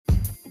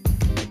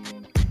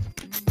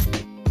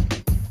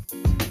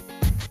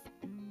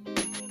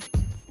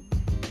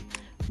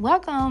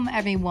Welcome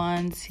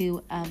everyone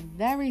to a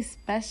very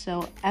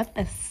special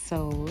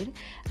episode.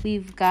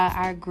 We've got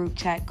our group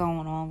chat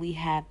going on. We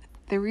have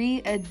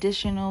 3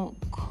 additional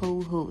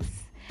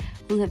co-hosts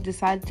who have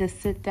decided to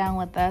sit down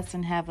with us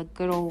and have a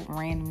good old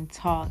random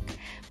talk.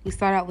 We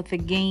start out with a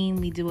game,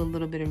 we do a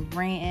little bit of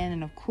ranting,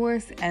 and of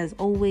course, as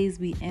always,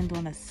 we end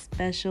on a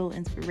special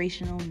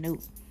inspirational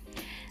note.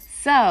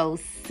 So,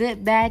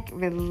 sit back,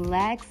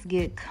 relax,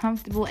 get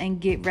comfortable, and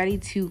get ready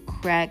to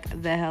crack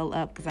the hell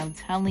up, because I'm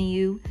telling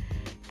you,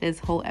 this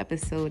whole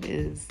episode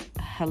is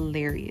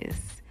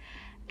hilarious.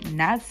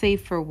 Not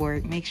safe for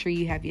work. Make sure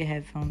you have your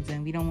headphones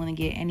in. We don't want to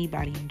get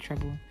anybody in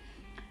trouble.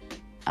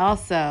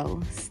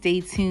 Also, stay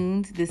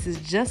tuned. This is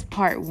just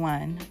part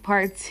 1.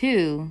 Part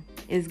 2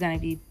 is going to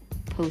be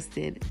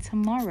posted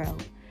tomorrow.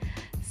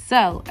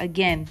 So,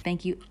 again,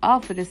 thank you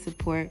all for the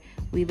support.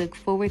 We look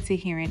forward to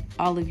hearing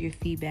all of your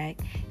feedback.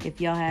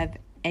 If y'all have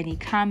any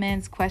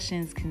comments,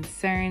 questions,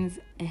 concerns,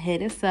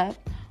 hit us up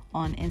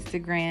on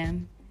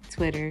Instagram,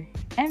 Twitter,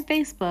 and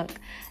Facebook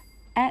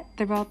at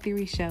The Raw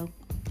Theory Show.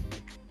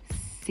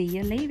 See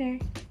you later.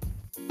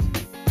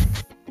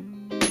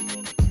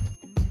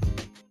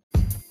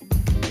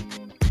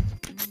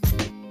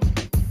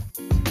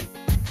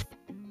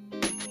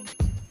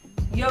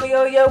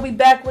 Yo, we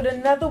back with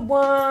another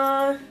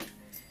one.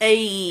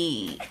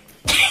 Hey.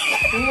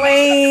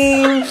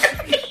 Lame.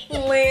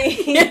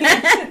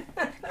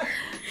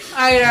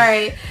 All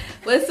right.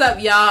 What's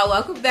up, y'all?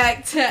 Welcome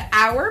back to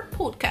our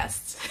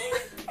podcast.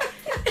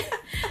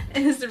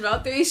 It's the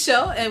Raw Theory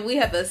Show, and we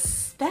have a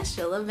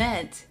special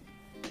event.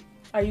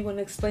 Are you going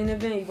to explain the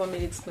event? Or you want me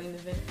to explain the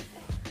event?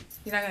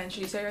 You're not going to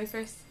introduce her right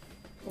first?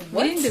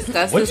 What? We didn't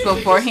discuss this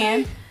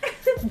beforehand.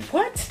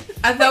 What?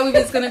 I thought we were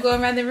just going to go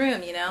around the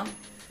room, you know?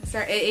 It's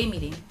our AA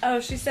meeting. Oh,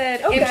 she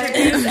said,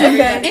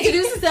 okay.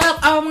 Introduce yourself.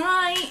 Oh,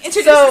 my.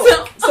 Introduce So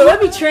yourself.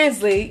 let me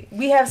translate.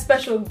 We have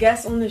special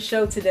guests on the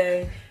show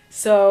today.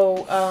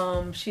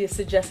 So she is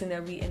suggesting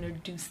that we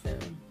introduce them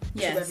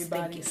to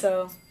everybody. Thank you.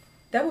 So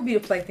that would be a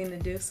polite thing to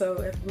do. So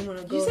if we want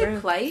to go You said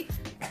around. polite?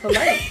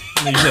 Polite.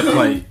 No, you said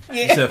polite. Yeah.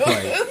 You said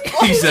polite.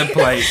 You said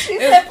polite. She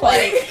said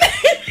polite.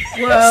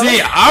 Well,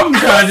 See, I'm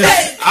trying to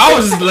I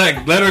was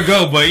like, let her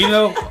go, but you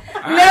know.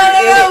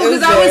 No,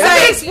 because I was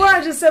like, that's why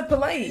I just said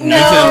polite. You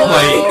said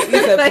polite. You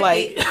said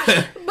polite.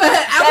 But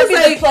I was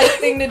like, polite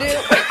thing to do.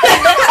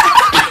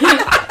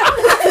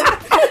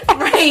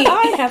 right.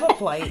 I have a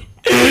plight.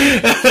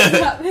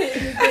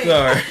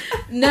 Sorry.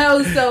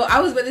 No, so I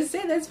was about to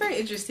say that's very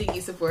interesting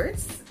use of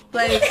words.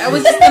 Like, I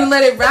was just gonna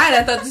let it ride.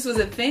 I thought this was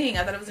a thing.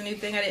 I thought it was a new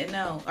thing I didn't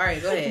know. All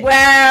right, go ahead.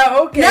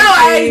 Wow. Okay. No,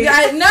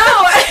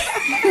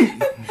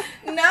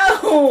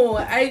 no,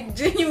 I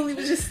genuinely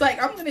was just like,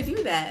 I'm gonna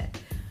do that.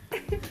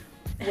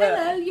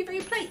 Hello, you're very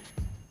polite.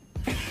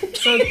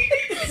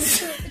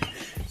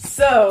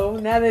 So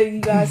now that you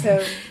guys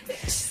have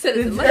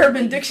the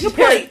Urban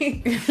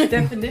Dictionary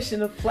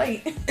definition of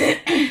plate.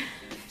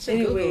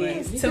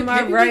 Anyways, to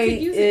my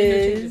right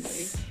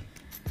is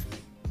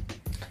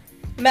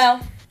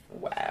Mel.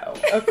 Wow.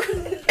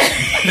 Okay.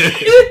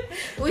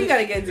 We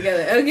gotta get it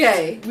together.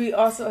 Okay. We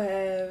also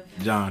have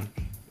John.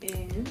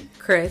 And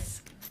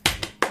Chris.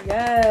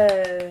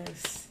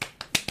 Yes.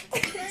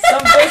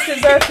 Some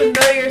voices are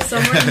familiar,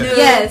 some are new.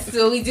 Yes,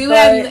 so we do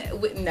have...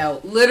 No,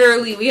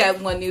 literally, we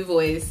have one new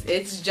voice.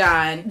 It's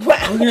John.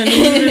 Wow.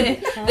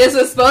 This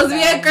was supposed to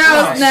be a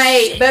girls'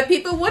 night, but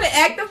people want to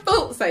act a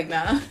fool. It's like,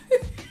 nah.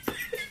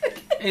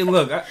 Hey,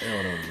 look.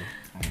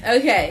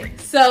 Okay,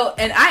 so,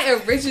 and I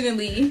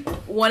originally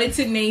wanted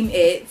to name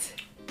it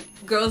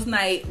Girls'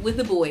 Night with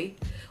a Boy,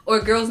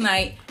 or Girls'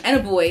 Night and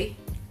a Boy,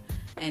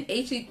 and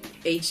AP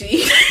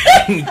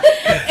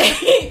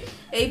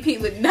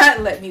would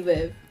not let me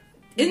live.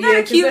 Isn't that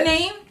a cute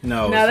name?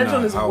 No, that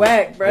one is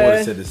whack, bro. I would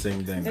have said the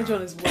same thing. That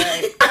one is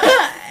whack.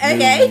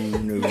 Okay.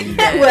 No.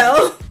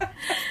 Well,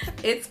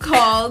 it's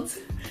called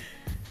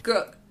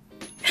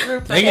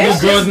They can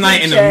do girls'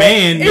 night and a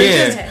man,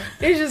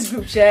 It's just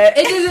group chat.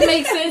 It doesn't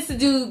make sense to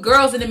do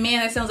girls and a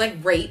man. That sounds like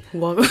rape.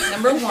 Number 1.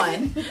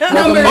 Number 4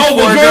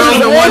 girls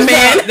and one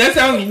man. That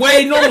sounds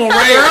way normal,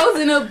 right? Girls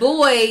and a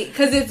boy,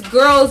 because it's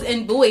girls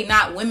and boy,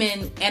 not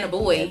women and a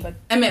boy. Yeah,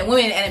 I meant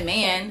women and a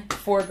man.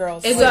 4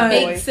 girls. It would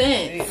make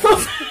sense.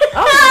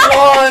 I'm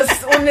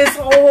lost on this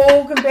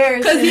whole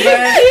comparison.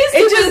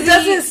 It just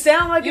doesn't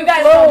sound like you it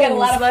guys flows. don't get a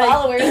lot of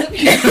followers.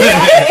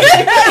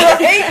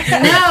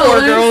 No,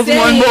 4 girls,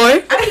 1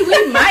 boy. I mean, we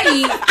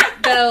might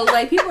though.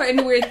 Like, people are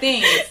into weird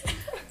things.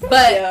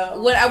 But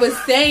what I was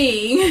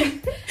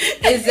saying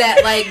is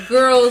that, like,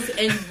 girls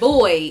and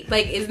boy,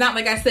 like, it's not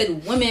like I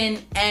said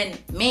women and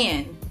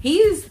man.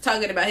 He's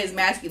talking about his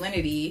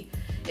masculinity.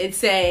 It's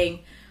saying,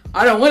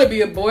 I don't want to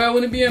be a boy, I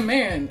want to be a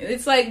man.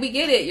 It's like, we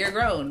get it, you're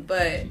grown,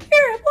 but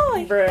you're a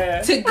boy.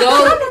 Bruh. To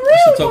go, I'm a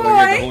real boy. Like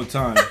that the whole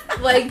time.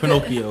 Like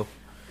Pinocchio.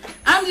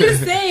 I'm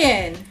just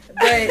saying, but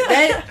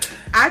that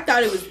I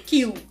thought it was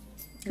cute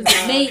because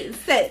it made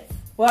sense.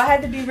 Well, I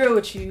had to be real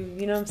with you.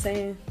 You know what I'm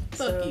saying?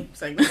 Fuck you.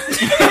 Just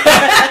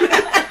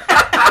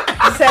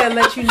had to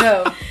let you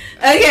know.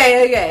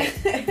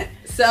 Okay.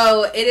 So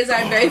So it is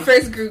our very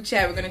first group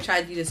chat. We're gonna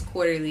try to do this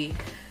quarterly.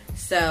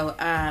 So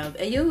and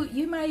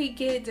you might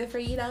get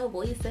different,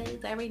 voices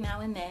every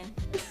now and then.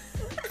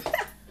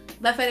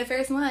 But for the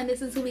first one,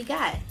 this is who we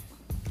got.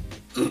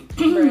 I'm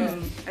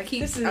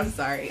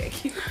sorry.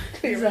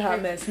 It's a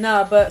hot mess.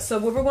 Nah, but so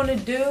what we're going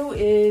to do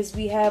is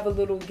we have a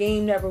little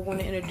game that we're going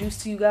to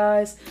introduce to you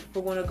guys.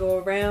 We're going to go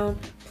around,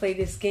 play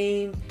this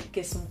game,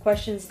 get some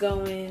questions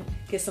going,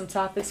 get some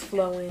topics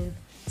flowing.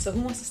 So who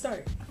wants to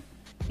start?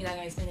 You're not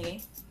going to spin the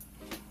game?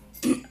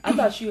 I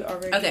thought you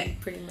already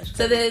pretty much.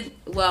 So then,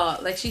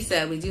 like she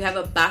said, we do have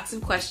a box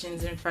of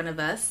questions in front of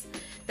us.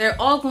 They're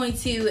all going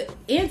to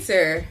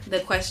answer the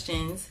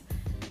questions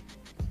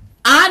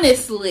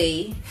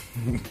honestly,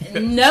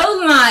 no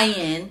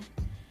lying,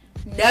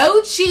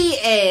 no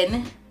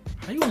cheating.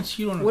 How you want to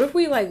cheat on? What if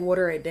we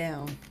water it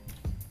down?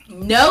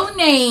 No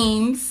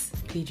names.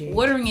 PJ.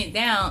 Watering it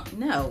down.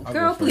 No, I'll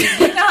girl, go first. please.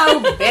 You know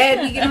how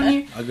bad we get on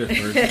here. I'll go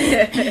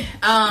first.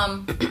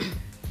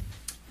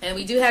 And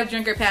we do have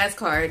drinker pass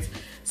cards.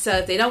 So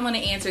if they don't want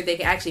to answer, they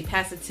can actually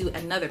pass it to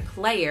another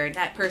player.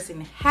 That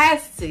person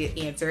has to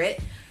answer it.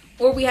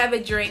 Or we have a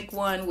drink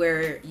one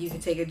where you can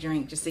take a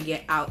drink just to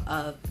get out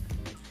of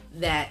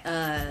that.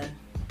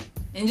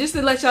 And just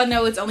to let y'all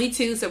know, it's only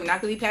 2, so we're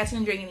not going to be passing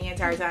and drinking the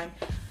entire time.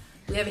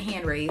 We have a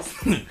hand raised.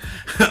 Can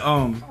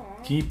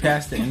you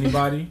pass to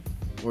anybody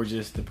or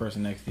just the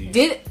person next to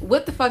you?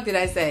 What the fuck did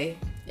I say?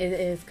 It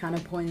is kind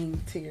of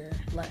pointing to your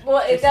left.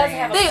 Well, it does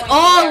have a They pointing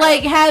all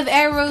arrow. have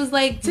arrows to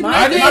make it.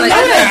 Everybody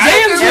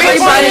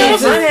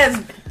else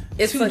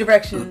has two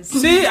directions.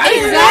 See, Exactly,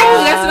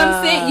 that's what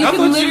I'm saying. You I can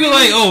thought you literally were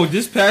like, oh,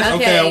 just pass.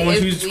 Okay, I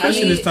want you to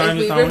question this time.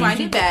 If This we time. rewind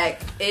it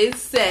back, I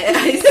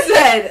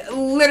said,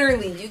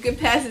 literally, you can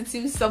pass it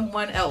to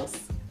someone else.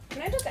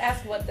 Can I just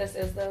ask what this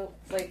is, though?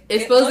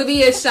 It's supposed to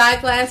be a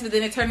shot glass, but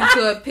then it turned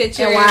into a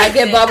pitcher. And why I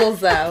get bubbles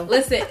though?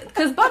 Listen,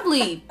 because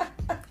bubbly.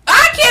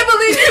 I can't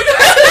believe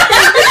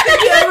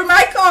you over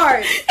my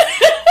card.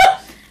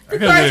 I could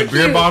get a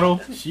beer cute. bottle.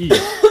 Jeez.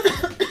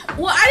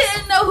 Well, I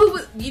didn't know who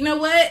was. You know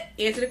what?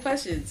 Answer the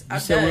questions. You I'm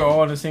said done. we're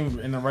all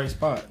in the right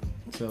spot,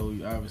 so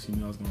you obviously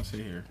knew I was gonna sit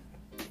here.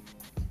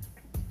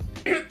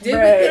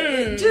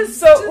 Did we?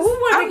 So who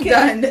wanted I'm to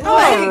done. get?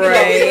 All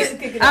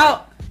right.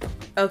 Out.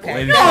 Okay.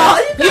 Ladies No,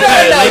 first.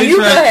 you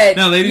go Ladies ahead.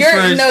 No, ladies You're,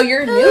 first. no,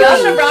 you're new. Y'all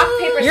should rock,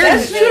 paper, You're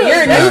scissors. you're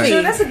a Alright.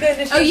 newbie. That's a good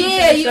initiation. Oh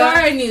yeah, you shot.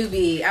 are a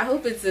newbie. I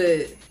hope it's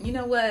a. You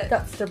know what?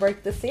 That's to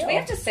break the seal. Do we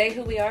have to say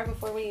who we are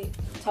before we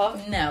talk?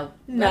 No.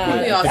 No, I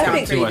think we all I sound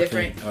think pretty so, I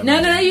different. think.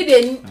 No, you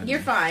didn't. I You're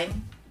didn't.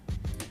 fine.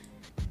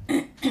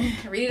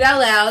 Read it out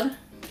loud.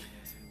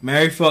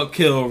 Marry, fuck,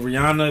 kill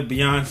Rihanna,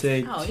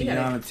 Beyonce, Oh, you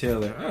Tiana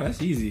Taylor. Oh,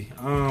 that's easy.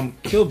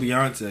 Kill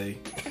Beyonce.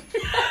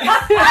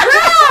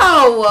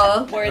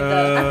 No! Word I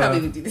Uh,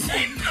 probably would do the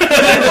same.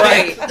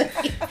 Right.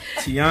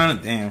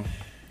 Tiana, damn.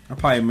 I'll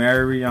probably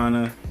marry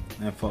Rihanna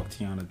and fuck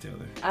Tiana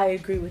Taylor. I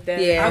agree with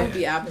that. Yeah. I would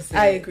be opposite.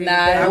 I agree. Nah,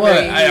 with that. What?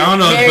 I don't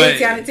know, Marry but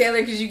Tiana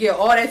Taylor because you get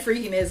all that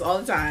freakiness all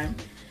the time.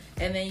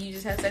 And then you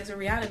just have sex with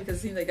Rihanna because it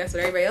seems like that's what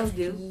everybody else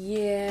do.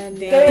 Yeah.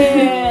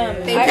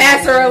 Damn. They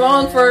pass her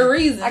along for a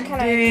reason. I kind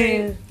of agree.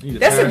 you need to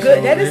That's a pass good.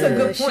 over That is a there.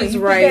 good point. She's You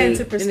put right. that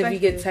into And if you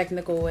perspective. get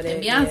technical with it,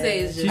 And Beyonce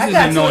is She's just... I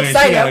got too annoying. She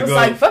excited. I gotta was go.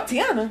 like, "Fuck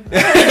Tiana."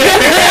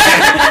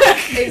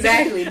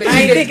 Exactly. But I you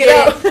ain't just think it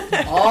get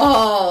out.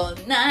 all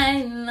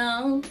night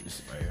long.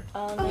 Just right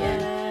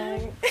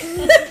here.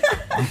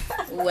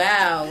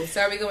 Wow.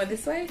 So are we going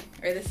this way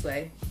or this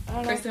way? I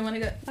don't know. Kristen want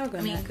to go? I'll go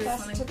I mean, next. Chris Pass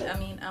want to to... the- I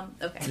mean,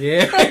 okay.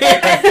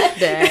 Yeah.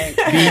 Dang.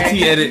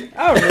 BT edit.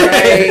 All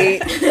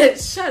right.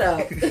 Shut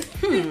up.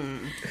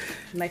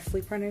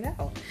 Nicely printed out.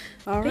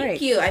 All Thank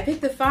right. you. I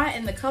picked the font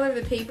and the color of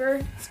the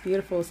paper. It's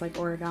beautiful. It's like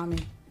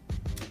origami.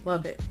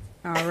 Love it.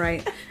 All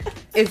right.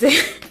 Is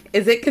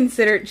it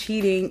considered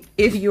cheating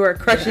if you are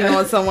crushing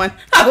on someone?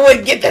 I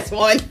would get this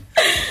one.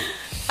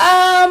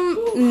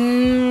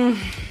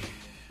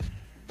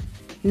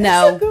 That's a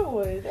No. good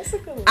one. That's a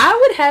good one. I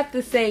would have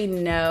to say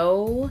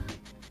no.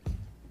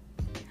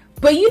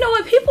 But you know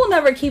what? People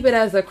never keep it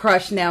as a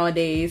crush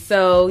nowadays.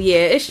 So yeah,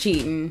 it's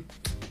cheating.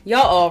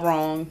 Y'all all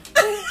wrong.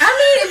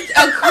 I mean,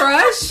 a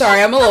crush.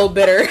 Sorry, I'm a little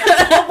bitter.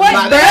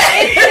 My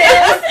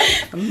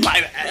bad.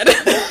 My bad.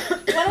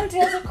 What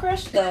entails a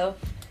crush, though?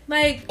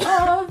 Like,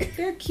 oh,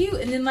 they're cute,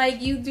 and then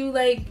like you do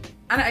like,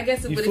 I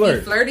guess it You would flirt.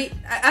 be flirty.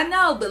 I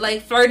know, but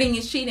like flirting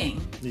is cheating,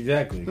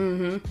 Exactly.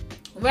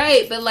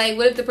 right? But like,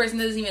 what if the person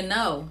doesn't even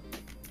know?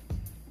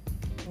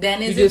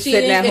 Then You is just it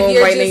cheating sitting at if home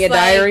you're writing just a like,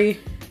 diary.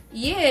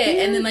 Yeah,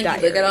 and then like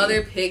you look at all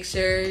Diary. their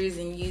pictures,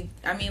 and you,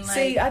 I mean, like,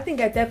 See, I think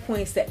at that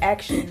point it's the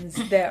actions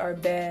that are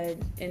bad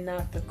and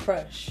not the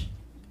crush.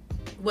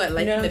 what,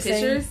 like you know the what I'm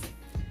saying? pictures?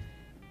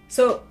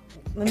 So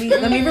let me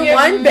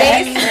rewind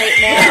back.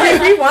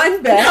 Let me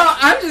rewind back. No,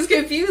 I'm just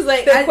confused.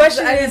 Like, The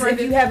question I is, didn't write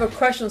if you this- have a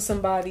crush on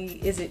somebody,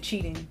 is it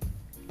cheating?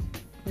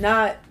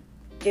 Not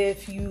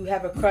if you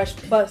have a crush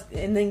plus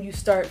and then you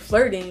start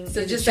flirting.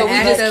 so is just it the we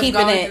act just of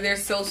keeping going it- through their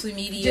social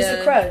media, just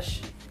a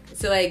crush.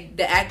 So like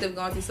the act of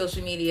going through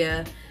social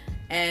media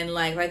and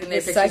like liking their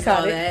It's pictures and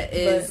all psychotic, that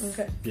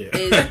but,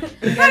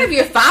 is not if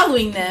you're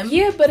following them.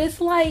 Yeah, but it's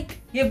like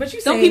Yeah, but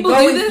you Some saying people do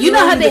going this? you know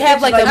how through they the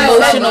have like pictures,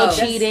 emotional oh,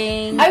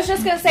 cheating. I was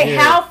just gonna say,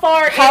 Yeah. how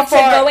far How into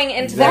far- going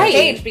into the Right.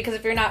 page? Because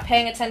if you're not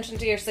paying attention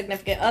to your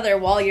significant other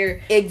while you're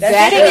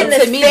Exactly. sitting in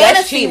this To me, that's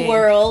fantasy cheating.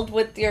 world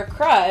with your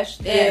crush,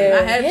 Damn, Yeah.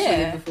 I have Yeah.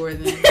 cheated before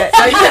then.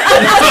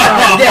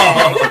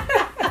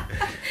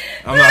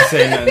 I'm not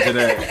saying nothing to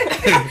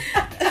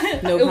that.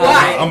 No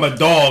Why? I'm a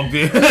dog,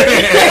 dude.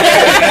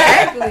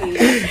 Exactly.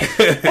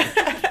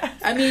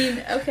 I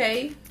mean,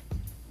 okay.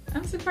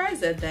 I'm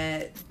surprised at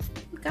that.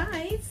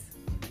 Guys.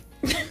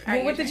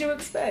 Well, what did you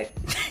expect?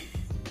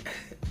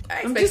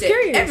 I I'm just expected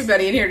curious.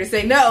 everybody in here to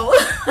say no.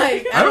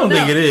 Like, I don't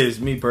think know. it is.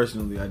 Me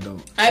personally, I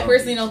don't. I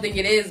personally don't think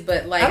it is,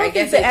 but like I don't I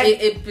guess think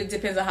it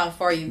depends on how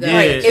far you go. Yeah,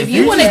 Right. if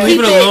you you wanna just leave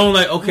it keep it- alone,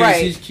 like okay,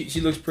 right.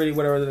 she looks pretty,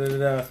 whatever. Da,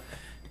 da,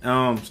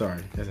 da.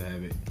 Sorry, that's a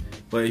habit.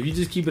 But if you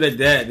just keep it at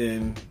that,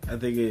 then I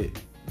think it.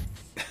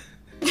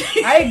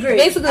 I agree.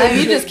 Basically, I if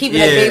you agree. just keep it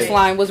Yeah. at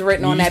baseline, what's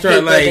written on You that start,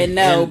 paper, like, then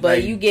no. and, But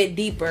like- you get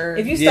deeper.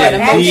 If you Yeah, start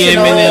DMing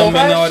emotional, them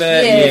and all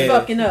that, yeah, yeah. you're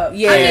fucking up.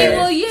 Yeah. I mean,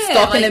 well, yeah,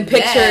 Stalking like in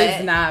pictures,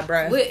 that. nah,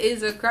 bruh. What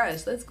is a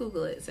crush? Let's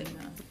Google it. Say no.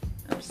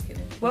 I'm just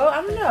kidding. Well,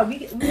 I don't know. We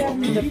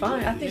have to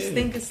define. I just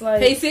think it's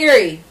like Hey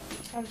Siri,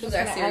 I was who just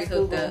got gonna Siri ask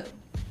hooked Google. up?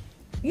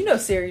 you know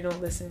Siri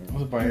don't listen.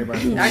 What's about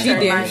everybody? I She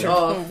turned damn mine sure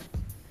off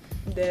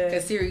The-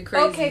 because Siri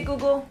crazy. Okay,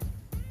 Google.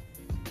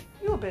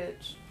 You a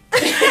bitch.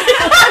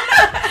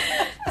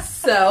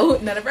 So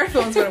none of our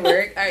phones gonna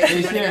work. All right, Hey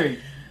you wanna go? Siri,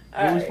 what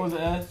are we Alright. supposed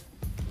to ask?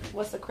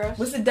 What's the crush?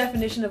 What's the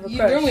definition of a You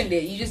crush? ruined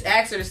it. You just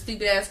asked her the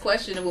stupid ass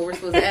question of what we're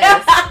supposed to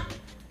ask.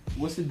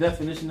 What's the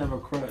definition of a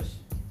crush?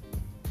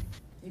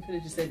 You could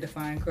have just said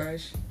define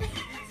crush.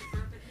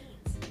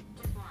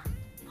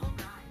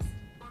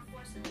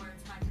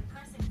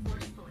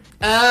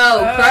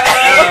 Oh,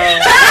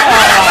 crush.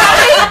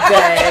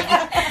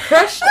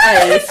 Crushed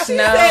ice. She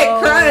No. said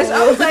crush.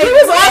 I was like, He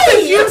was all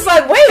confused,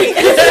 like,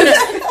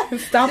 wait.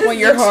 Stomp on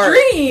your heart.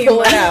 Extreme.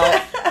 Pull it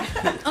out.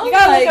 Oh You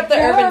gotta my look up the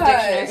Urban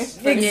gosh.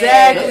 Dictionary.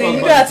 Exactly. Yeah. You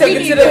gotta take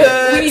it to the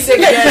hood. We need the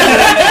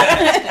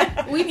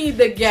ghetto. We need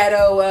the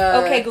ghetto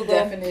Okay, Google.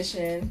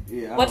 definition.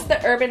 Yeah. What's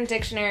the Urban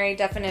Dictionary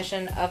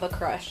definition of a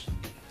crush?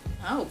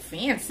 Oh,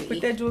 fancy.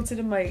 Put that jewel to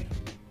the mic.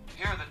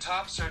 Here are the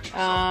top search results.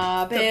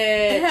 Ah, What the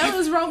bitch. hell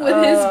is wrong with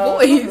his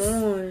voice?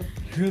 Come on.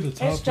 You're the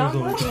top It's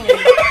John result. Legend.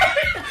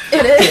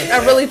 It is.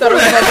 I really thought it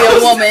was going to be a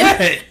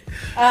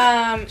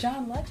woman.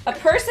 John Legend. A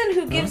person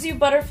who gives you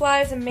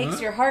butterflies and makes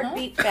your heart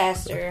beat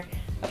faster.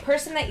 A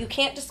person that you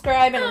can't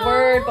describe in a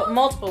word but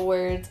multiple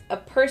words. A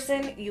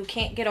person you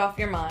can't get off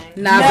your mind.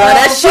 Nah, bro,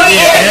 that's shit.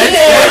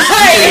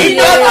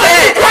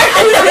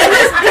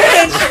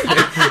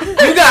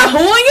 You got who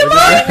on your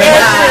mind?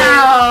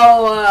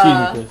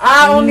 Wow.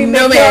 I only make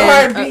No, your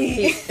man. heart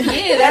beat.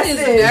 Yeah, that That's is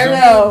it. very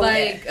No.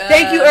 like.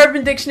 Thank you,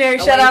 Urban Dictionary.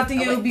 Shout away- out to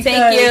you away- because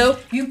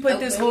Thank you put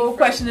this Away whole from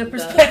question in the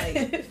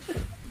perspective.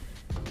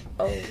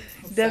 Oh,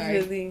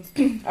 Definitely.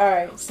 All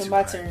right, so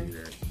my turn.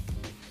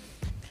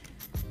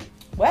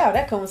 Wow,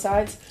 that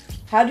coincides.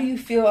 How do you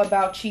feel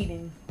about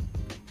cheating?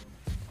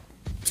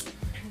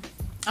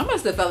 I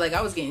must have felt like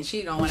I was getting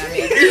cheated on when I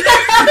made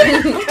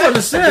it. I'm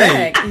just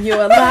saying.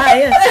 You're a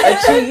liar, a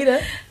cheater.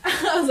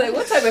 I was like,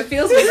 what type of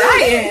feels was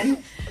I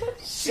in?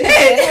 Shit,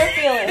 her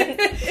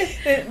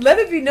feeling. Let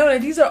it be known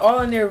that these are all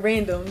in there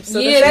random. So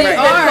Yeah, the fact they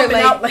that they're are, coming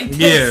like- out like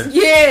Yeah. this.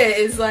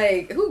 Yeah, it's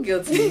like, who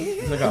guilty?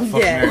 It's like I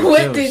fucked Yeah. Mary What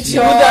Kill. did She-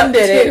 y'all done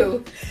did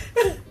do?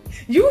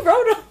 You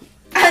wrote them.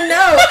 I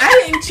know.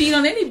 I didn't cheat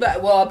on anybody.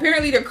 Well,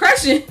 apparently they're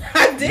crushing.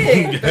 I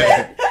did.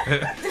 But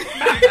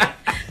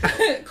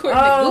according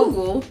to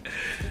Google,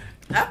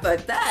 I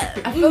thought that.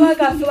 I feel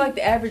like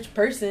the average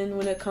person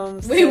when it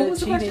comes Wait, to what was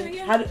the question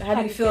cheating. again? How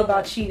do you feel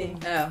about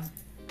cheating? Oh.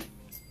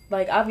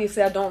 Like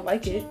obviously I don't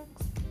like it.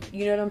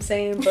 You know what I'm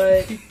saying?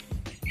 But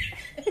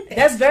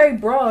that's very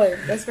broad.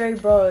 That's very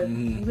broad.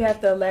 Mhm. You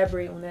have to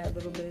elaborate on that a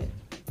little bit.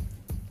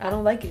 I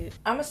don't like it.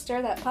 I'm gonna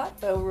stir that pot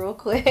though real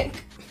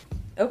quick.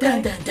 Okay.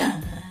 Dun, dun,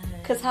 dun.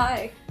 Cause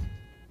hi.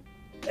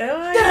 Oh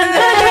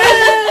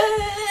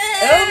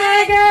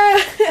my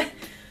god.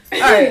 All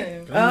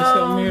right. Can I do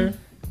something here?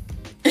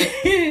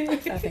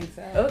 I think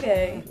so.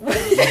 Okay.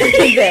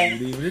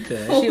 Leave it at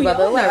that. She about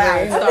to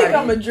elaborate. I think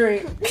I'm a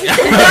drink.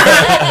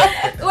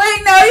 Wait,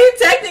 no, you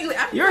technically.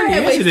 You already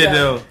answered it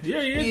though. You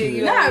already answered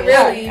You it. not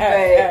really, All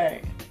right, but all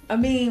right. I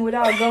mean,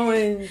 without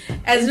going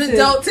as an into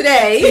adult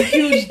today.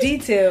 huge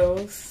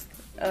details.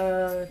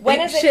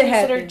 When is it shit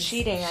considered happens.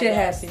 cheating, I Shit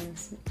guess?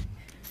 happens.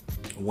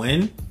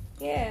 When?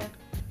 Yeah.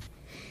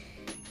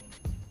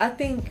 I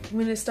think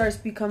when it starts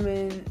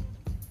becoming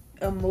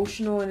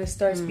emotional and it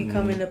starts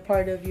becoming a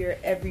part of your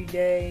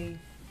everyday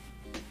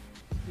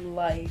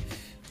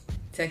life.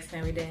 Texting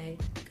every day.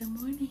 Good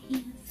morning,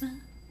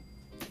 handsome.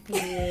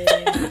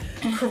 Yeah.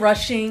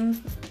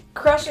 Crushing.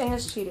 Crushing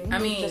is cheating. I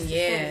mean, Just to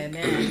yeah, say.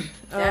 man.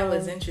 That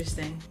was Um,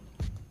 interesting.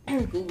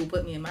 Google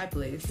put me in my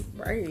place.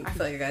 Right. I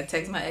feel like I gotta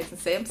text my ex and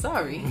say I'm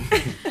sorry.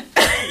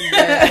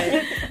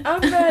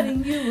 I'm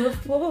writing you a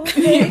full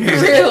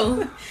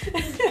Real.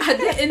 I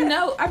didn't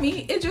know. I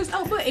mean, it just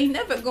but ain't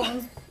never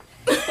going.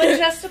 But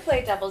just to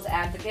play devil's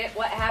advocate,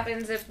 what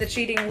happens if the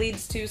cheating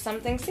leads to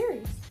something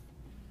serious?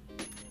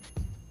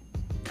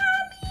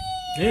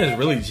 Yeah, it's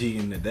really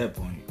cheating at that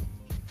point.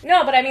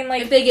 No, but I mean,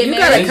 like, If they get You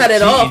married, gotta cut it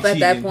Cheating, off at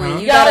that cheating, point. huh?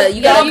 You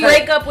y'all gotta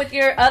break up with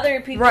your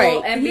other people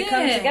Right. and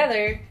become Yeah.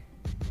 together.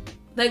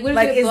 like, what if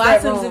Like, it is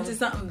that blossoms wrong? into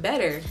something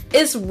better?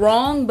 It's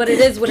wrong, but it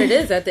is what it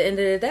is at the end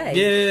of the day.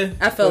 Yeah.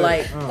 I feel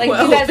like- Like,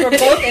 Well- you guys were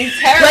both in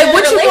terrible Like,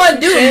 what you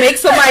gonna do? relationships. Make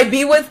somebody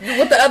be with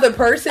the other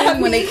person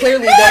when they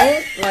clearly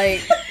don't?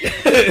 Like,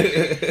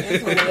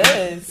 That's what it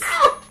is.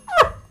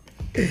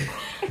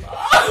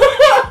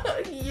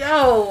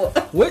 yo.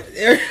 What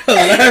are you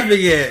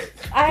laughing at?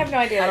 I have no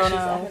idea. I what don't she's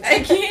know. laughing I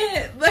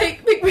can't.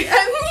 Like We're not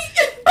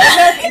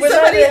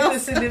somebody at the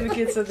else.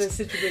 significance of the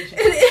situation.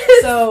 It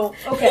is. So,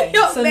 okay.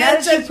 Yo, So now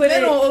mad that you put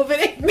it... judgmental over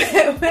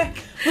there.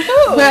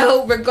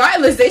 Well,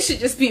 regardless, they should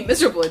just be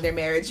miserable in their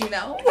marriage, you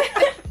know?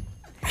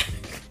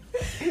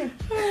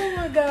 Oh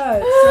my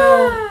God. So,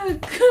 Oh,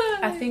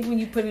 God. I think when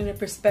you put it in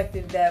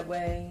perspective that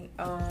way,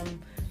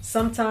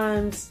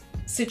 sometimes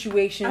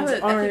situations I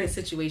think aren't it's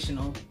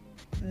situational.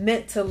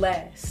 meant to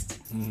last.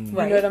 Mhm. You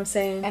know what I'm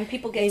saying? And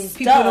people get And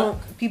stuck.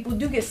 people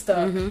do get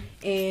stuck. Mhm.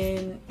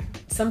 And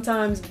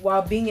sometimes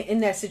while being in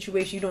that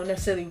situation, you don't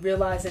necessarily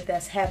realize that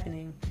that's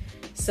happening.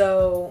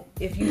 So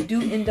if you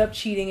do end up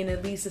cheating and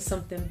it leads to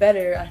something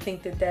better, I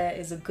think that that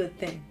is a good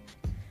thing.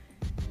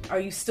 Are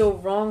you still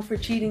wrong for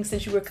cheating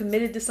since you were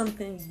committed to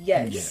something?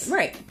 Yes.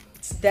 Right.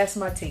 That's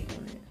my take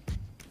on it.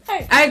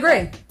 I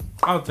agree.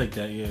 I'll take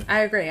that, yeah. I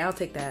agree. I'll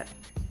take that.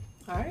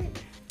 All right.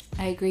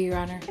 I agree, Your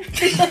Honor.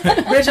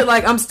 Bridget,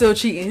 like, I'm still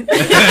cheating.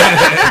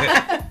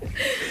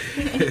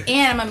 And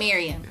I'm a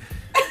Miriam.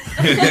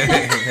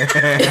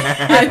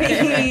 I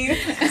mean,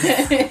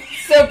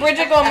 So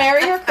Bridget gonna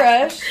marry her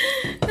crush.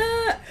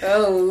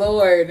 Oh,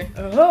 Lord.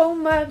 oh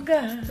my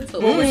God. That's a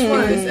little much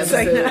fun this It's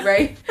like episode, that.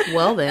 right?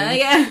 Well then.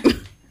 Yeah.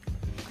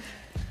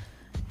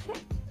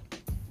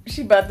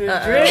 She about to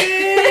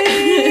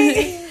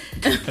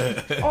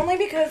drink. Only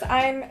because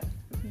I'm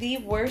the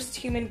worst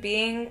human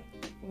being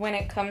when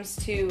it comes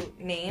to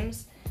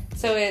names.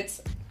 So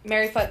it's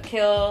Mary Fuck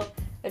Kill,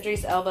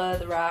 Idris Elba,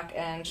 The Rock,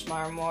 and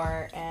Shamar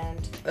Moore, and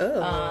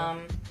Oh.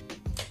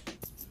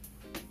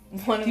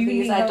 one of Do you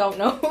these need I help? don't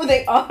know who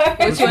they are.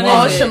 Which one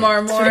Oh, is it?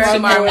 Shamar Moore.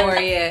 Shamar Moore,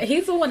 yeah.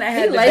 He's the one that He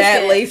had the likes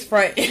bad it. lace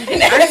front. Do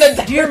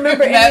you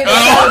remember any of the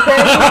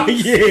Oh,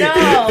 yeah.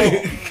 No.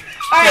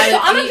 Alright, so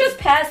I'm gonna just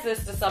pass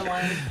this to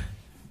someone.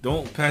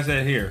 Don't pass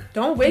that here.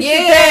 Don't waste your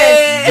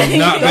pass. Do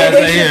not Don't pass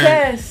that waste your here.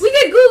 pass. We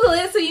can Google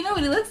it so you know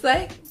what it looks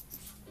like.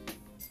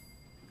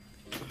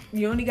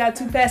 You only got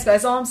 2 passes.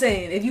 That's all I'm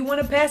saying. If you want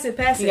to pass it,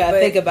 pass it. You gotta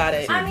but think about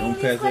it. I mean, Don't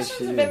these pass that questions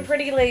shit have been in.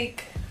 pretty,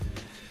 like...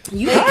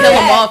 You can kill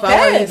them off. I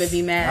wouldn't Yes. even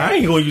be mad. I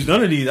ain't gonna use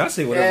none of these. I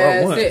say whatever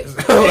I want. That's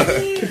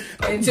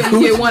Until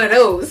we get one of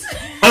those.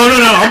 Oh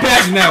no, I'm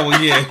passing that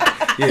one. Yeah,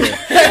 yeah.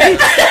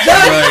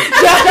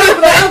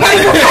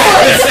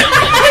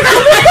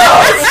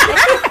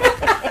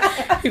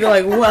 Right. You're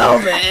like, well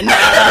then.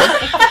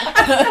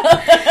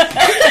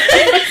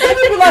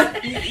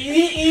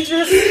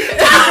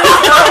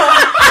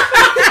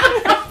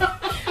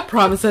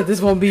 Promise that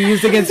this won't be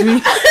used against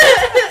me.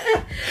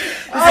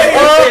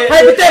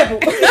 Hypothetical.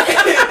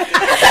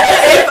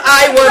 If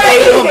I was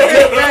a woman.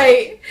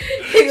 Right.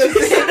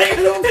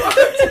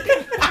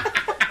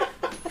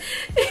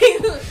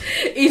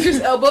 Idris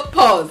Elba,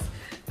 pause.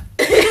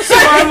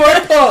 One more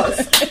pause.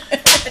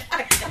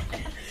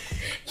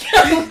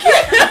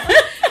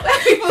 Why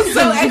people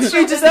so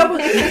extra? Just up,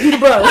 you the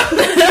bro.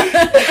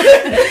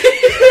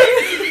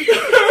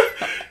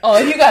 Oh,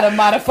 you gotta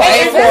modify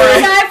Is it this for the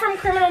him. guy from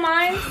Criminal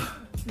Minds?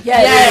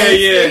 Yeah. Oh,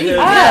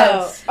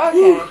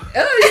 okay.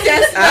 Oh,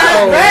 yes.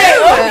 Right.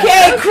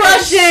 Okay,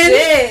 crushing.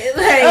 Shit.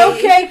 Like,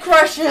 Okay,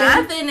 crushing.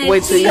 I think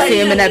Wait till you see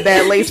him in that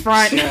bad lace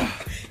front.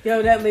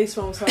 Yo, that lace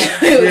phone song.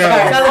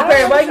 Yeah. Tyler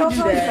Perry, why you do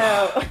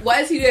that? Why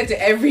does he do that to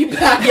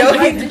everybody?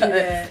 Why you do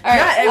that? All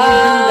Not right, every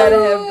dude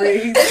gotta have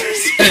braids.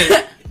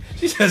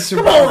 She said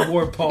survival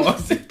more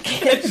pause.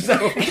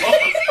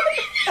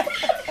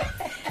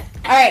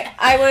 Alright,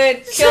 I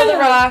would kill The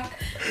Rock,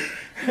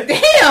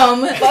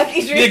 Damn. fuck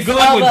Idris Yeah, good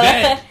luck with Elba,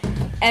 that.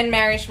 and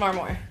marry Shamar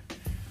Moore.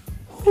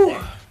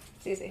 There.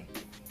 It's easy.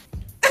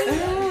 Like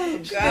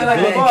Look a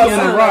at boss. the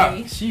rock.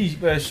 She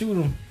better shoot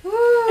him. I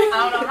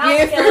don't know how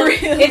Yeah, to kill for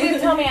him. real. It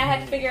didn't tell me I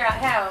had to figure out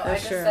how. I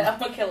That's just true. said I'm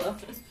gonna kill him.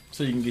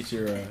 So you can get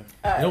your. Alright.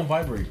 It don't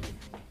vibrate.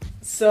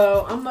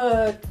 So I'm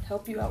gonna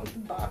help you out with the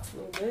box a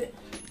little bit.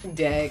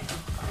 Dag.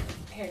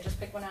 Here, just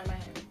pick one out of my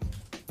hand.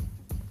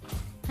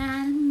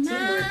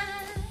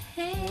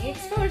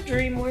 It's for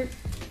DreamWorks.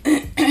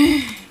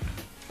 I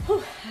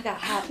got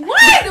hot.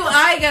 Why do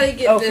I gotta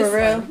get Oh, this for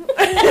real? one?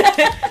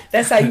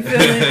 That's how you feeling?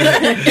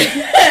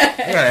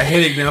 I got a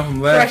headache now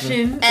from laughing.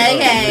 Crushing.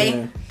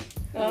 Okay.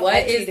 Oh, What I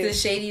is cheated. the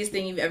shadiest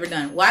thing you've ever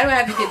done? Why do I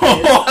have to get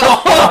this?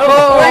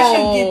 Oh, I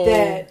should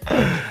get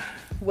that.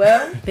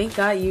 Well, Thank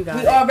God you got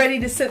we it. all ready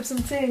to sip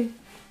some tea.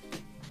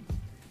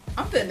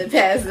 I'm finna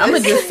pass this. I'm gonna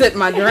just sip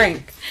my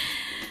drink.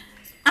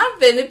 I'm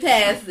finna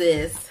pass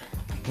this.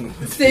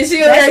 Since you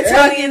are That's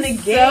talking in the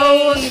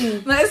so,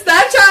 game. let's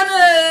stop trying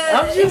to.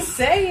 I'm just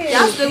saying.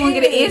 Y'all still won't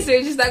get an answer.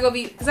 It's just not gonna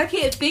be because I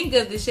can't think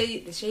of the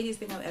shadiest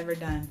thing I've ever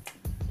done.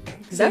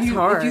 That's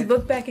hard. If you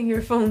look back in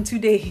your phone 2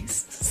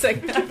 days, it's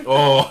like,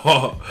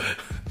 Oh.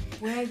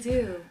 What I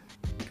do?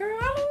 girl,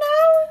 I don't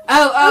know.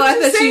 Oh, I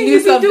just thought saying you you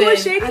knew be something. doing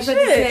shady I was about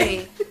to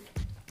shit.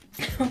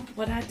 say,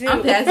 What I do?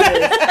 I'm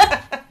passive.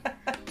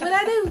 What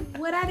I do?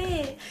 What I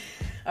did?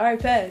 All right,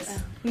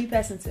 pass. Who you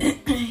passing to?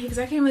 Because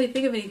I can't really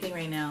think of anything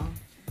right now.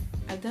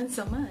 I've done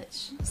so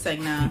much. It's like,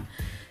 nah.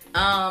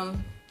 I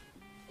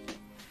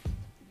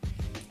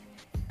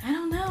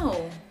don't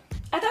know.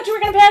 I thought you were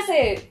gonna pass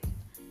it.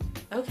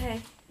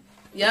 Okay.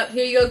 Yep,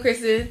 here you go,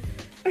 Kristen.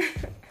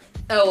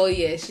 Oh, well,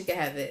 yeah, she can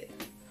have it.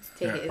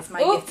 Take it. It's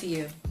my Ooh. gift to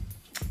you.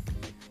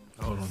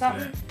 Hold on to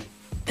Something.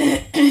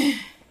 that.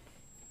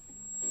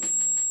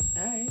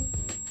 All right.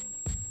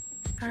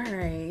 All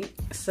right.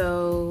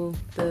 So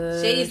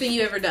the Shadiest thing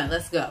you ever done.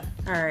 Let's go.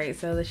 All right.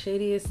 So the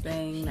shadiest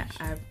thing that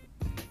I've.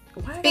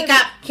 Why Pick did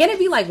I- up. Can it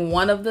be like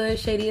one of the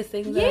shadiest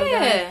things? that I've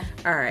Yeah. done?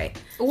 All right.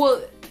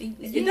 Well,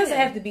 It doesn't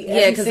have to be. Yeah,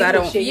 every 'cause single I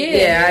don't- shady Yeah, thing.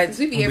 Yeah, because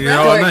we be Be here here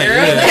all for night, girl.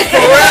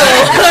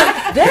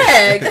 yeah.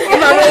 Dag, I'm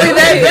not really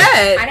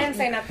that I bad. didn't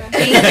say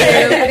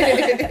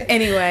nothing.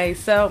 Anyway,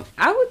 so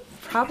I would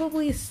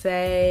probably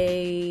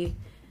say,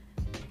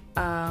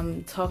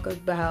 talk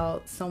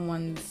about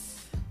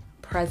someone's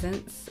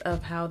presence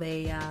of how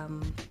they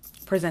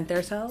present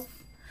themselves.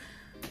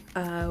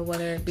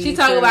 Whether it be She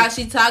talk through-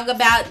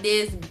 about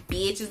this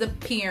bitch's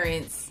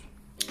appearance.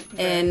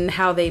 and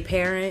how they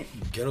parent,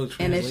 Ghetto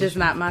and it's just translation.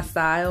 not my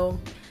style.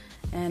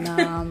 And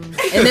and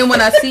then when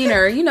I seen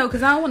her,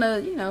 because I don't want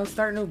to,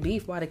 start no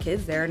beef while the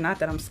kid's there. Not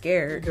that I'm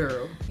scared,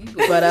 Girl.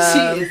 but She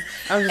is.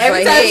 I was just Every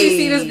like, time hey. she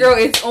see this girl,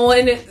 it's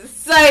on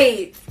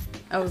sight.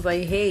 I was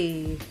like,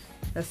 hey,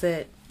 that's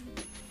it,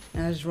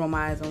 and I just roll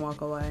my eyes and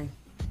walk away.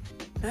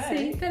 All See,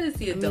 right. that is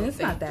the adult it's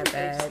thing. not that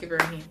bad. Just give her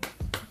a hand.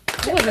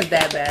 It wasn't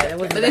that bad. It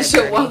wasn't. But then that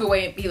she'll dirty. walk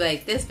away and be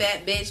like, this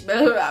fat bitch. Blah,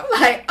 blah, blah.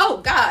 I'm like, oh,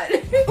 God.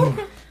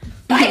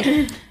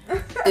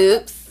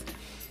 Oops.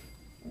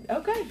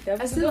 Okay. That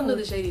I was still don't know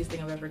good. the shadiest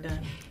thing I've ever done.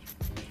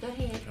 Go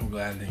ahead. I'm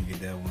glad I didn't get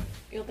that one.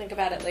 You'll think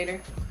about it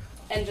later,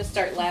 and just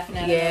start laughing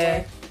at Yeah.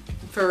 it.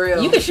 For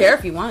real. You can share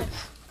if you want.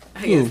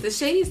 I guess the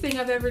shadiest thing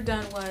I've ever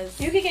done was...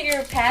 You can get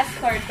your pass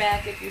card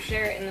back if you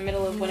share it in the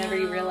middle of whenever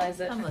you realize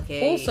it. I'm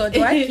okay. Also,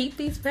 do I keep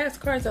these pass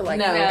cards or like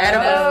No, at no,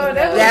 all?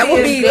 no. That would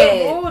It's be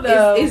dead. cool,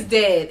 though. It's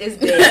dead. It's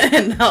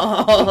dead.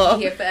 no.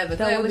 Here forever. Go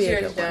That ahead, would what's be a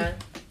yours, good one. John?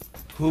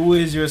 Who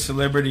is your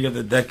celebrity of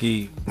the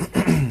decade?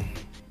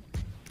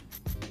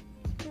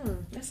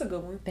 That's a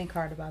good one. Think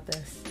hard about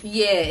this.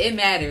 Yeah, it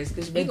matters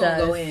because we It gonna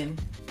go does. in.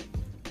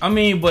 I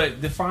mean,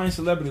 but define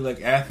celebrity,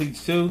 like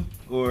athletes too,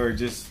 or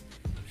just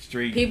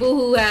straight People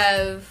who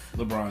have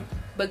LeBron.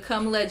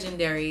 become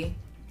legendary.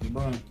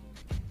 LeBron.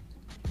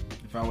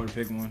 If I were to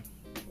pick one,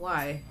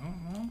 Why? I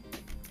don't know.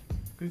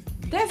 'Cause-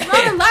 That's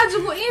not a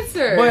logical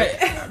answer.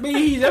 But I mean,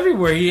 he's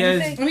everywhere. He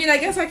has. I mean, I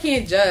guess I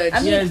can't judge. I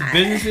He mean, has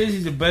businesses.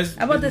 He's the best.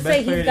 I'm about the to best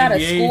say player he's in got a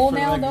the NBA school for,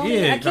 now, like, don't he?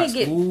 Yeah, I got can't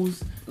get-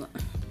 schools.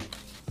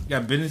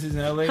 Got businesses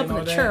in LA and Helping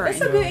all the church. that.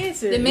 That's a good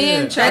answer. the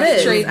man Yeah. tried That to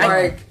is.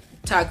 trademark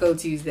Taco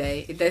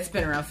Tuesday. That's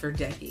been around for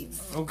decades.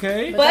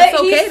 Okay. But that's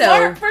okay, he's though.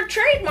 smart for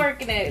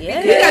trademarking it.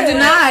 Yeah. He got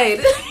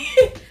denied.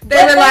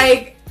 They were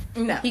like,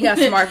 no. He got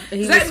smart.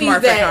 He That was smart for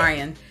means that-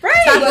 trying. Right.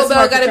 Taco That's Bell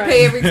smart got to for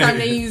pay trying. every time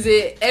they use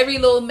it. Every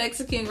little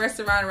Mexican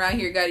restaurant around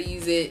here got to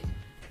use it.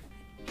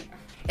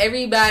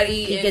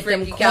 Everybody He in get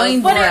them freaking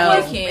coins, But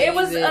California bro. can't it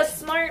was use a it.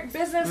 smart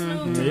business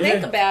move to Yeah.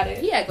 think about it.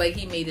 He act like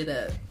he made it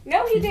up.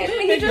 No, he didn't.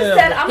 He pick just it up.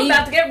 said, "I'm He-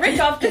 about to get rich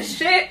off this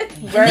shit."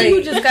 And then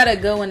you just gotta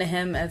go into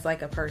him as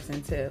like a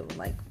person too,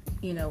 like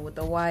with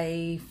the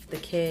wife, the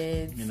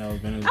kids. You know,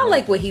 been I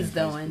like what he's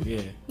doing.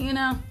 Yeah. You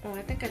know, Oh,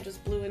 I think I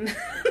just blew in.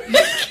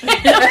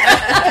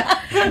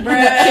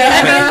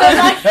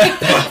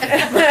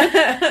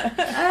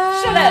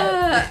 Shut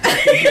up.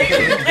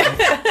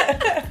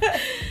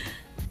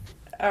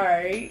 All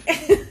right.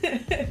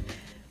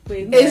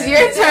 Wait, It's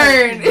your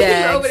turn.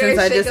 yeah. Over there Since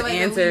I shaking just like a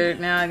answered,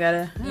 now I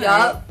gotta.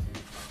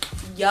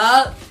 leaf.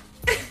 Yup.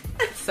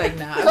 It's like,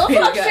 nah. Don't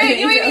talk shit.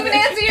 You ain't even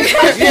answer your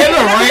question. Yeah,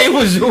 no, right? It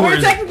was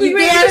yours. You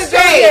damn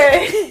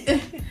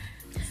straight.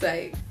 It's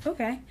like,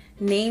 Okay.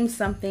 Name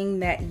something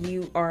that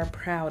you are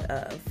proud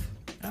of.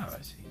 Oh,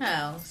 I see.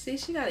 oh, see,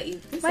 she gotta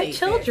eat this. My ain't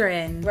fair.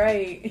 children.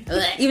 Right.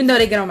 Ugh. Even though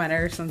they get on my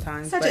nerves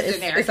sometimes, Such but a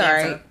generic it's all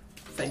right. answer.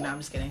 It's like, no, I'm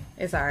just kidding.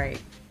 It's all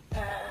right.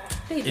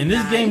 In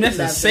this game, that's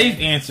a safe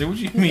answer. What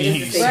you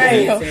mean? It's a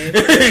safe Right.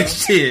 answer.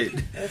 Shit.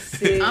 Let's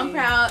see. I'm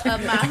proud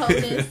of my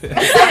wholeness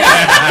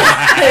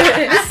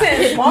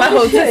My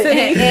hostess.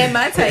 and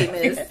my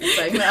tightness. It's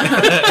like,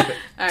 no.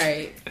 All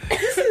right.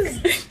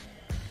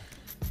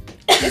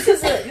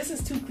 This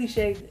is too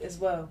cliche as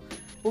well.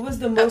 What was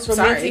the most Oh,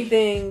 sorry. romantic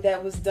thing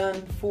that was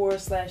done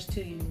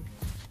for/to you?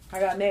 I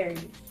got married.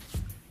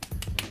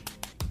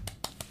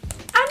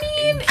 I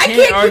mean, I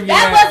Can't can't. argue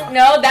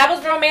That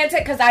was romantic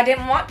because I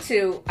didn't want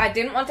to. I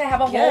didn't want to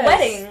have a whole Yes.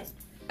 wedding.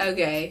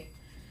 Okay.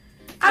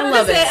 I I'm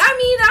love gonna say, it. I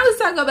mean, I was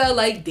talking about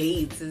like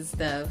dates and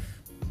stuff.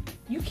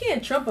 you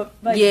can't trump a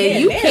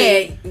you married.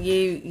 can't.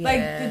 You Like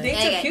the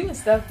dates are cute and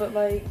stuff, but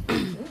like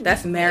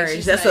That's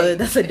marriage. just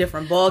That's a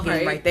different ball game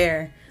Right. right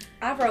there.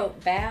 I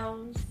wrote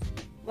vows.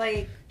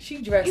 Like,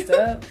 she dressed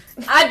up.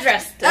 I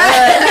dressed up.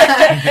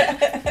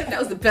 That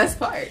was the best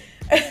part.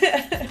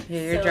 Yeah,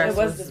 your So dress it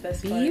was the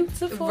best part.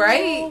 beautiful,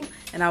 Right?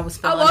 And I was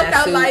I feeling walked that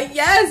out suit. like,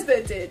 yes,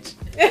 vintage.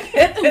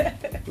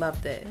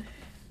 Loved it.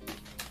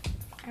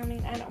 I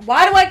mean, I know.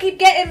 Why do I keep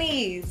getting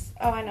these?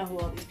 Oh, I know who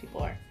all these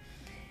people are.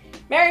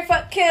 Marry,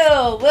 fuck,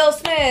 kill. Will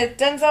Smith,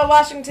 Denzel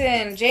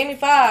Washington, Jamie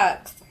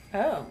Foxx.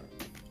 Oh.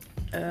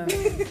 I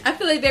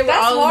feel like they were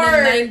That's all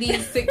hard. in the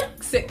 90s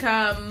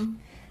sitcom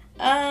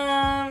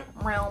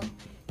realm.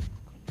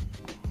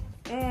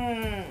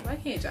 Why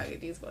can't y'all get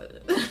these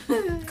questions?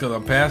 Because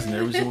I'm passing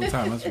every single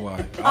time. That's why. I'll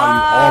use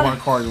all my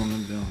cards on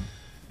them down.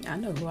 I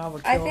know who I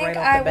would kill I think right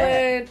off I the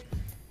bat. would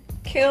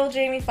kill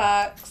Jamie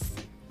Foxx.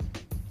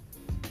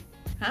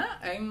 Huh?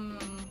 I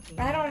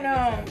don't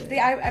know.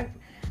 I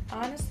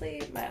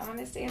honestly, my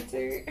honest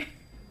answer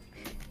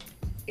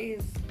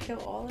is kill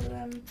all of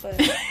them. But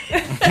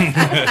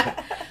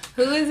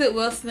Who is it?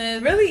 Will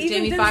Smith, Really?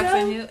 Even Jamie Foxx,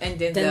 Denzel? and who? And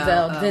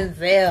Denzel.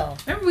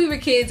 Denzel. Remember we were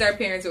kids, our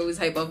parents would always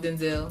hype up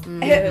Denzel.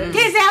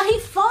 Denzel,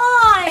 he's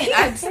fine.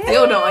 I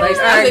still don't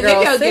understand. I was like,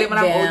 maybe I'll get it when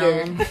I'm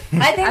older.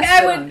 I think I I, still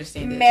don't would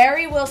understand it.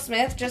 marry Will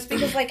Smith just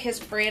because, like, his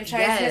franchise,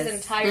 Yes. his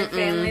entire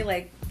family,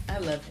 like, I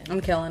love him.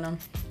 I'm killing him.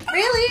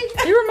 really?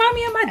 You remind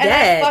me of my And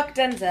dad. I fuck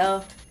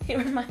Denzel. He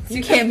reminds me.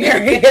 You can't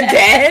marry your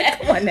dad.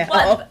 Come on now.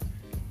 But,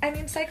 I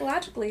mean,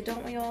 psychologically,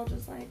 don't we all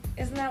just like?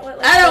 Isn't that what?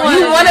 Like, I don't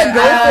You want to I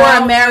go don't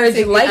for a marriage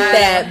take it. like I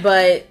that,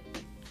 but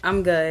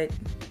I'm good.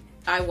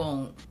 I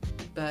won't,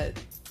 but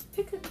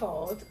Pick a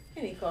card.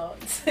 Any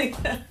cards. I'm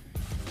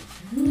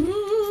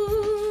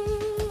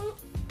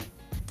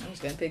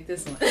just gonna pick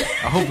this one.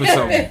 I hope it's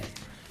something.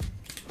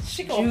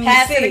 She gonna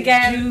pass it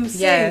again. Juicy.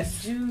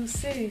 Yes.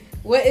 Juicy.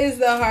 What is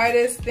the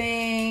hardest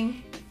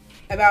thing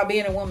about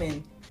being a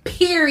woman?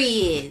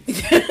 Period.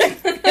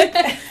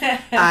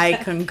 I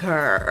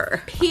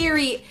concur.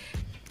 Period.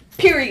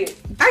 Period.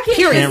 I can't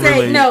Can't even say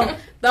relate. no.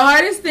 The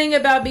hardest thing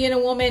about being a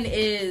woman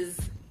is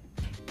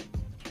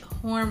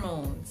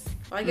hormones.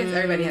 Well, I guess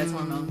everybody has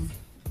hormones.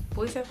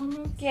 Boys have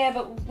hormones. Yeah,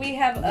 but we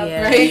have a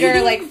Yeah.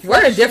 bigger like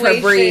We're a different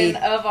fluctuation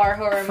breed. of our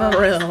hormones.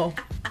 For real.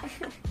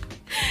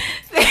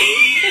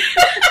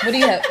 What do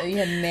you have? You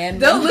have man.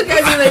 Don't look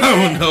at me like I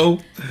don't that. know.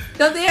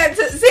 Don't they have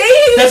to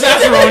see?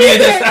 Testosterone,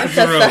 yeah,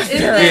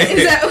 testosterone.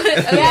 Is that what?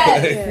 Okay.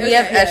 Yes. We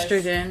have Yes.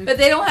 estrogen. But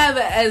they don't have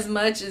as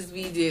much as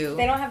we do.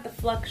 They don't have the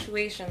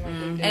fluctuation like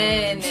we do.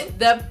 And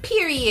the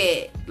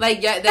period,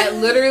 like yeah, that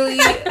literally,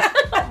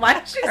 All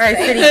right,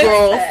 city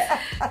girls.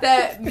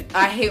 that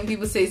I hate when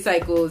people say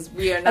cycles.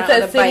 We are I not on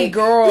said a city bike.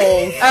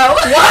 girls. Oh,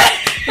 what?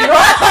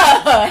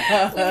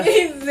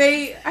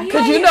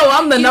 Because you know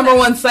I'm the number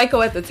one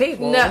psycho at the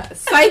table. No,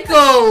 cycle.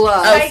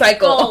 Oh,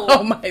 cycle.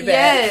 Oh my bad.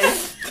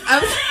 Yes.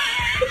 I'm,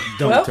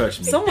 Don't touch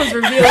me. Someone's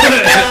revealing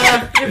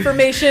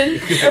information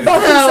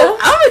about so,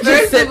 themselves. I'm gonna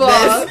just first sit of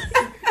all,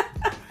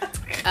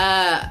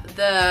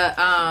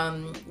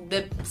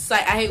 this. I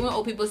hate when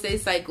old people say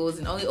cycles,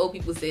 and only old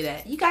people say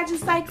that. You got your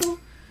cycle?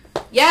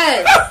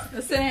 Yes.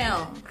 Let's sit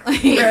down.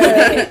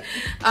 If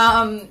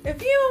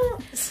you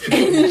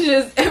and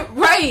just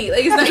right,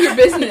 like it's not your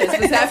business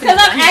what's happening. Because I'm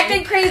out here.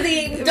 acting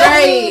crazy. Don't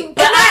Right.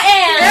 But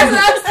I That's am.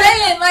 what I'm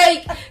saying.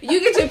 Like, you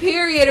get your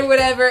period or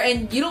whatever,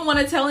 and you don't want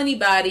to tell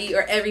anybody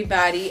or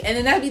everybody, and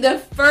then that'd be the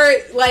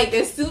first. Like,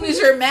 as soon as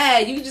you're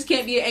mad, you just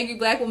can't be an angry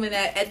black woman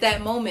at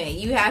that moment.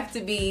 You have to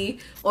be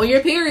on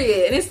your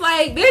period, and it's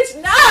like, bitch,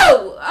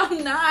 no,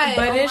 I'm not.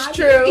 But on it's my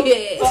true.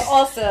 period. But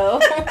also,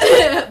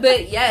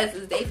 But yes,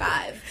 it's day 5.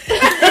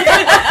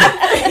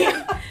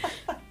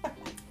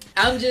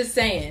 I'm just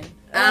saying.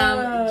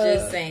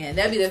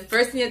 That'd be the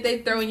first thing that they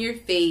throw in your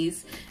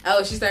face.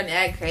 Oh, she's starting to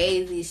act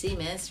crazy. She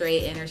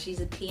menstruating, or she's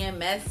a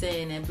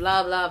PMSing, and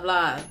blah blah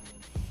blah.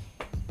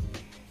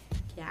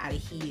 Get out of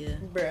here.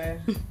 bruh.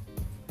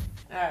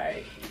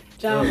 Alright.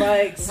 John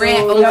likes Rant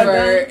y'all over.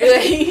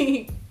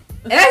 done?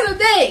 And that's the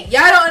thing.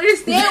 Y'all don't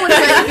understand what it's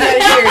like to be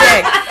out here.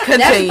 That's the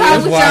Continue.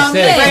 problem with That's why I y'all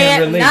said men.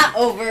 can't relate. not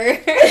over.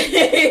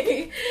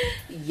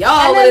 Y'all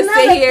And want to sit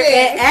another here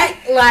thing. and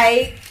act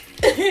like.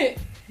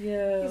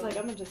 Yeah. He's like,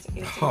 I'm gonna just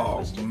answer my Oh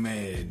question.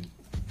 man.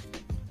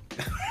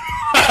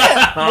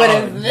 What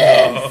is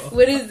this?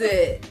 What is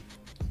it?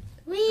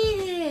 Read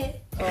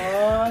it.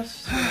 Oh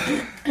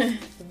shit.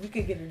 If we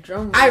could get a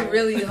drum roll. I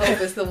really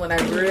hope it's the one I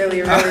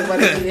really, really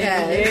want to have.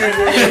 There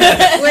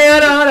it Wait,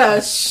 hold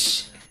on.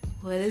 Shh.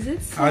 What is it?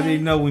 How do you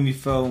know when you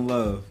fell in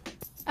love?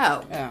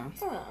 Oh. Yeah.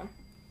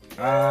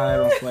 I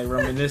don't feel like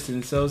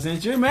reminiscing. So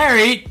since you're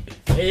married,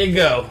 there you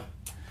go.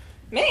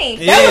 Me.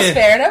 That was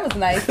fair. That was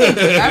nice. Thank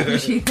you. I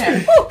appreciate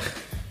that.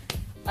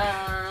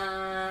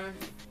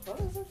 What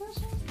was the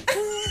question?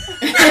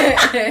 You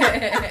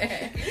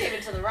gave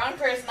it to the wrong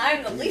person.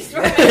 I'm the least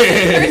romantic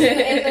person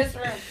in this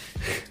room.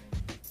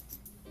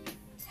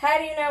 How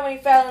do you know when you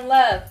fell in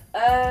love?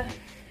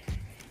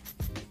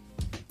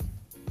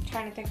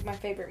 Trying to think of my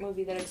favorite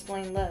movie that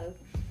explained love.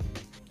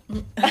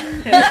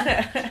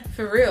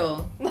 For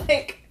real.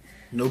 Like,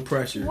 No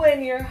pressure.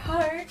 when your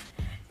heart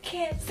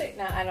can't say.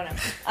 No, I don't know.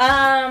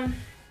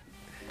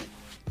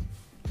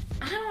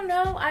 I don't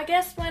know. I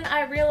guess when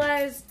I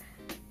realized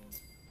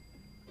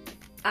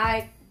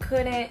I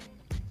couldn't,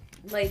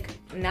 like,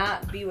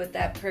 not be with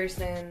that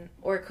person,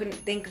 or couldn't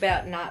think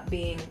about not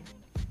being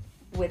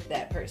with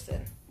that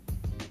person.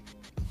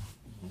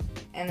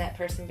 And that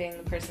person being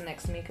the person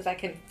next to me, because I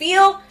can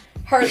feel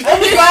her.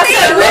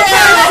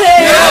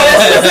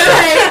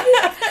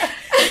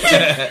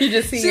 You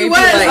just see She her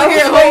was. like,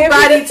 Her whole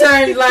body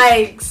turned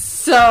like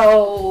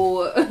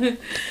so.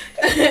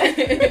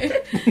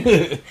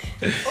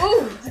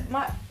 Ooh,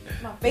 my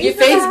face. Your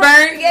face hurt.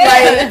 burned?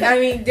 Yeah. Like, I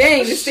mean,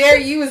 dang, the stare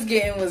you was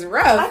getting was I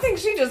rough. think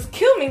she just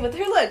killed me with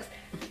her looks.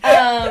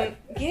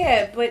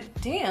 Yeah, but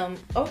damn.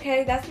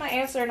 Okay, that's my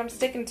answer, and I'm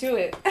sticking to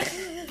it.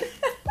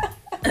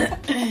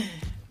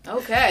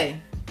 Okay.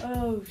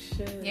 Oh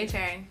shit. Your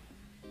turn.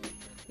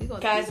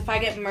 Guys, if I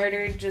get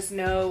murdered, just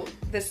know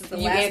this is the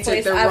You last answered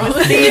place the I wrong.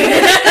 was She seen.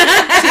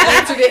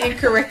 answered it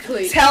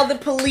incorrectly. Tell the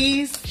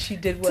police She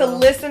did to well.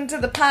 listen to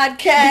the She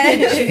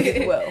podcast.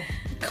 did well.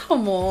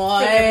 come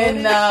on.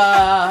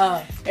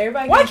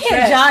 Everybody. Why get can't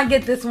trapped. John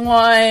get this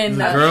one?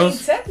 The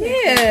girls?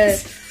 Yeah.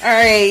 All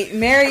right.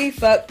 Marry,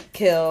 fuck,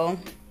 kill.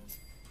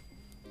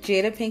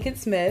 Jada Pinkett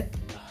Smith,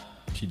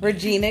 She did.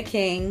 Regina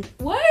King,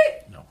 What?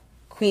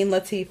 Queen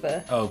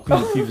Latifah. Oh, Queen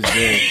Latifah's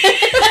dead.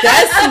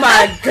 That's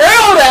my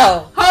girl,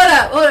 though. Hold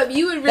up.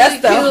 You would really That's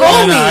the kill.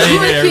 homie. No, I You didn't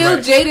would hear kill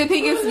everybody. Jada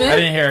Pinkett I Smith.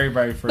 didn't hear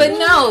everybody first. But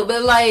no,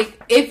 but like,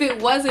 if it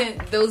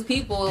wasn't those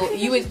people,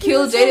 you would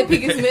kill Jada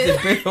Pinkett Smith,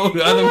 Depends on who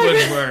the other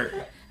ones were.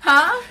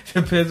 huh?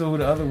 Depends on who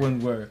the other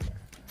ones were.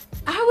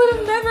 I would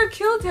have never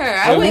killed her.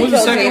 I Wait, would what was the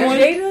kill second Jada. one?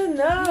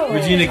 Jada, no.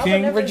 Regina I would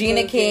King? never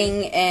Regina Jill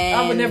King Jada. and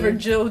I would never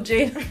Jill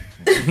Jada.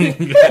 Queen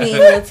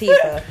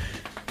Latifah.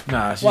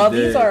 Nah, she's Well,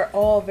 dead. these are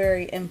all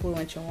very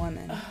influential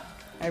women.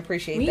 I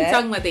appreciate We that. ain't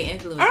talking about their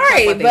influence. All We're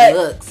talking right, about their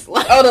but- looks.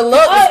 Oh, the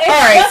looks. Oh, it's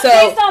all right, just so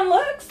based on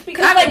looks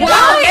because I like mean, if I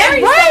right,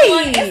 marry right.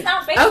 someone, it's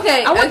not based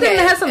Okay, on. I want them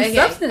to have some okay.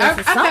 substance or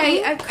Okay,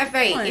 something.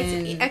 okay, Come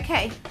it's, on.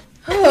 okay.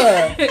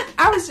 Ugh.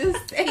 I was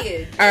just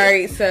saying. all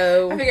right, I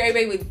so figure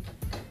everybody would.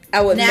 I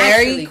would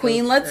Naturally marry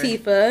Queen go for her.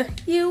 Latifah.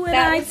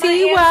 That was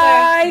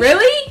my UNITY.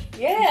 Really?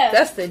 Yeah.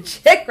 That's the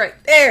chick right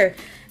there.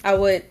 I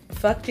would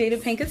fuck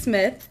Jada Pinkett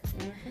Smith,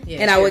 Yeah,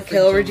 and I you're would a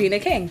kill freak, Regina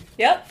King.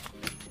 Yep.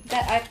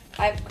 That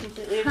I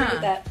completely agree Huh.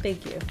 with that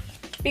Thank you.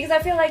 because I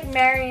feel like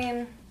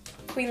marrying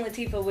Queen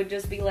Latifah would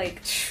just be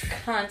like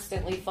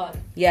constantly fun.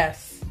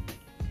 Yes.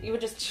 You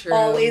would just True.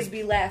 always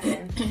be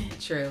laughing. John.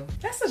 True.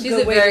 That's a She's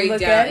good a way very to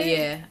look down. at it.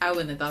 Yeah, I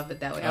wouldn't have thought of it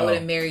that way. I Oh. would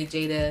have married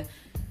Jada.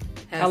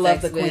 Have I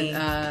love sex the queen.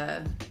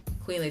 With,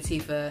 Queen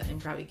Latifah and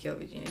probably kill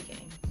Regina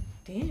King.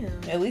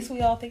 Damn. At least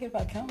we all thinking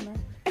about killing her.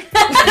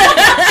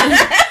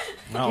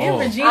 Oh. Yeah,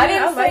 Regina. I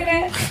didn't like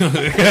say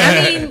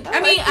it. that. I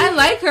mean, I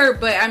like her,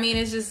 but I mean,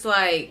 it's just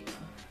like,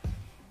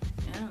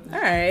 I don't know.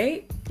 All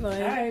right. All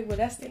right, well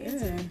that's the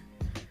answer. Yeah.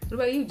 What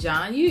about you,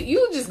 John?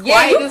 You just Yeah,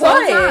 quiet you this whole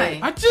quiet.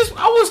 time.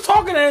 I was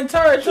talking the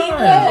entire time.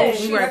 going. We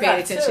She weren't got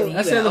paying attention to you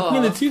I said at the all.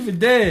 Queen Latifah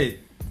dead.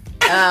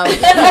 Um,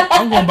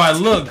 I'm going by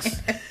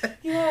looks.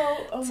 Yo,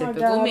 oh my Typical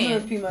god, I'm man.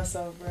 gonna pee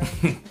myself,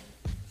 bro.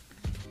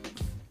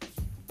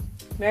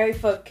 Marry,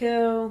 fuck,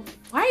 kill.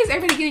 Why is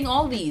everybody getting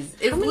all these?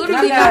 It's many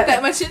literally I not got?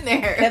 that much in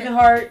there. Kevin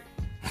Hart,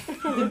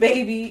 the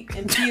baby,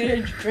 and Peter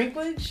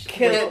Dinklage.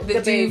 Kill the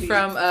dude baby.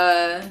 from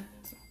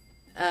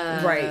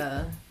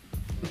Right.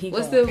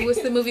 What's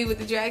the movie with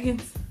the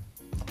dragons?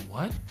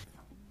 What?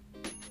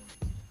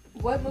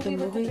 What movie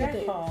with the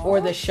dragon?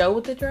 or the show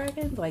with the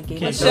dragons, like Game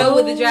The of show Thrones.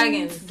 with the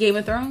dragons. Game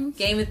of Thrones.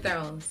 Game of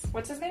Thrones.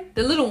 What's his name?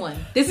 The little one.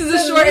 This is a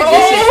short edition.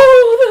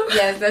 Oh,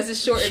 Yes, that's a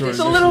short Short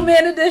edition. the little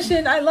man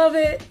edition. I love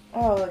it.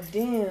 Oh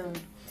damn.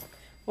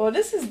 Well,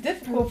 this is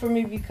difficult for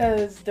me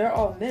because they're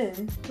all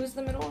men. Who's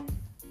the middle one?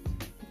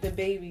 The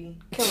baby,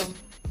 kill him.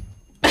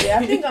 Yeah,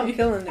 I think I'm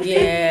killing the baby.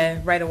 Yeah,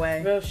 right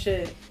away. Real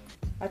shit.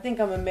 I think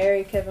I'm gonna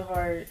marry Kevin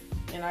Hart,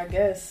 and I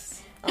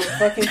guess I'm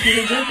fucking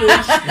Peter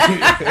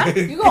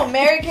Dinklage. You gonna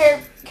marry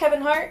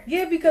Kevin Hart?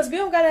 Yeah, because we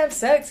don't gotta have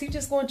sex. He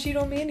just gonna cheat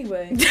on me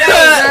anyway.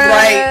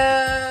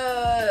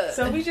 Right.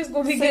 So we just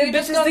gonna be So getting you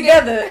just bitches gonna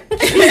together.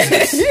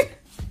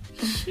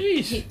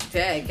 Sheesh.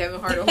 Dang, Kevin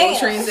Hart a whole Damn.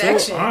 transaction.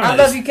 So I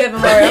love you, Kevin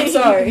Hart. I'm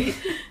sorry.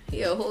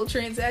 He a whole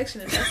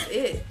transaction and that's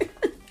it.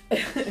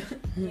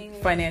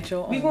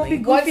 Financial. We gonna only.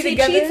 be Once goofy he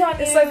together. cheats on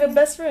It's you- like a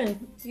best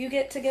friend. You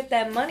get to get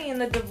that money in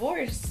the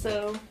divorce,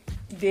 so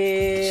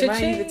Damn, I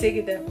ain't even Cha-ching. take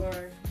it that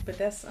far. But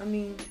that's, I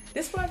mean,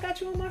 this is why I got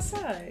you on my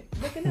side.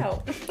 Looking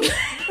out.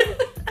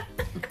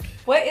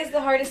 what is the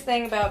hardest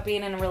thing about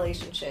being in a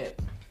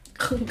relationship?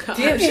 Oh gosh.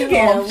 Damn, she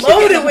getting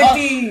loaded with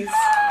these.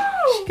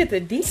 She get the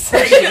deep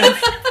questions.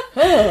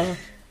 Oh.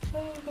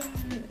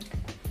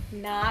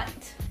 Not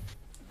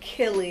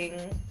killing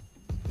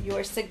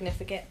your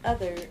significant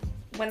other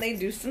when they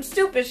do some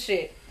stupid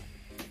shit.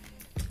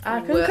 I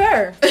Well-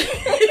 concur.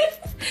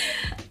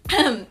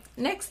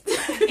 Next. And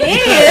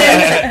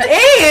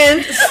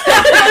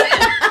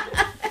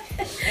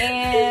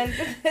And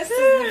this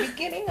is the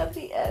beginning of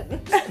the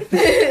end.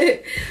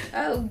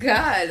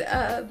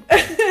 God.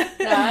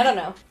 No, I don't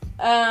know.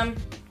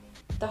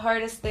 The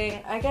hardest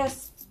thing, I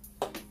guess,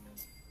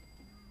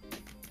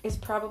 is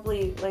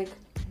probably like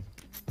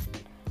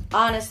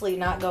honestly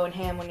not going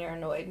ham when you're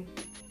annoyed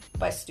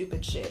by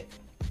stupid shit.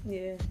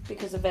 Yeah.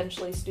 Because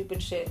eventually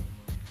stupid shit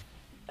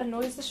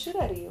annoys the shit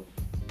out of you.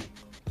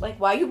 Like,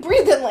 why you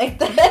breathing like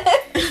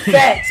that?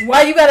 Facts.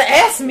 Why you gotta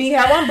ask me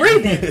how I'm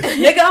breathing?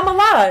 Nigga, I'm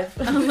alive.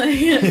 I'm like,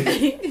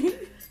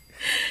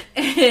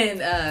 and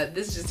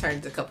this just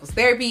turned to couples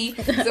therapy,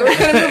 so we're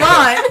gonna move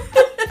on.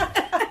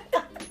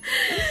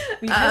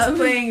 We just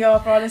playing y'all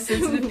for all the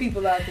sensitive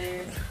people out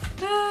there.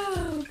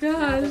 Oh But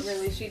gosh.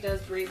 really, she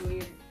does breathe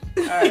weird.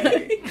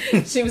 Alright.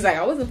 She was like,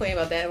 I wasn't playing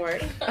about that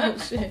word. Oh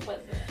shit.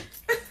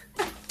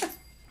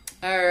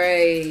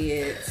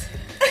 Alright.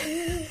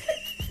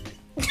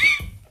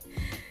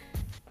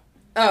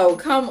 Oh,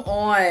 come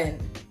on,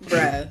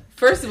 bruh.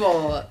 First of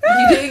all,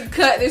 you didn't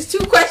cut. There's 2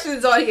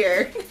 questions on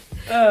here.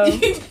 You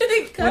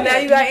didn't cut. Well, now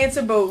you gotta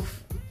answer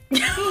both.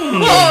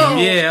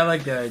 Yeah, I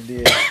like that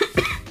idea.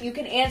 You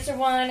can answer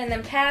one and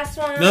then pass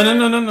one.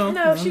 No.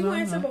 No, she will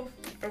answer both.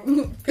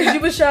 Because you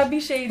was trying to be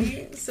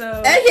shady,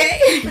 so.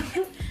 Okay.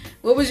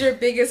 What was your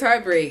biggest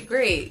heartbreak?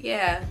 Great.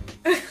 Yeah.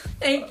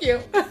 Thank you.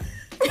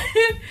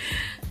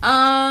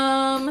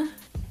 I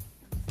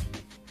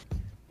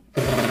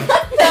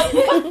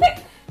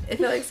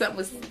feel like something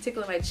was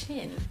tickling my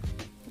chin.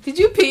 Did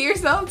you pee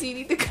yourself? Do you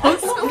need to go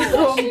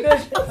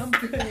somewhere? I'm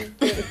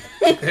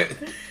good.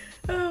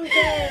 Oh,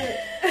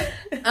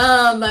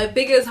 God. My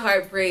biggest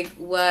heartbreak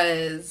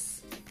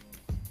was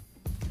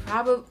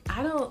probably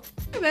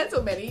I've had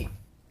so many.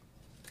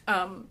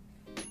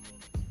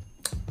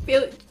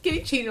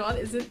 Getting cheated on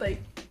isn't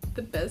like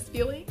the best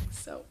feeling,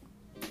 so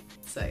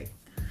it's like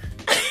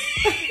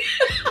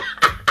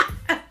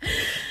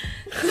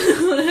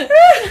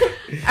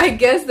I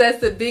guess that's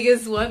the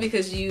biggest one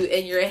because you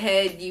in your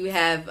head you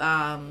have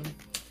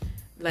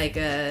like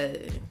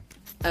a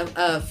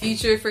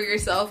future for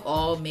yourself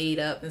all made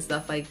up and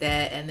stuff like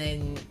that, and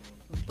then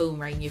boom,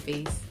 right in your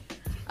face.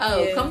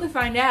 Oh, Yeah. come to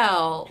find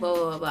out, blah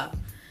blah blah.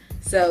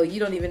 So you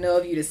don't even know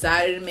if you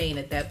decided to main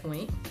at that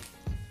point.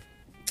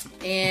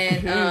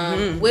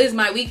 And what is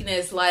my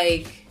weakness?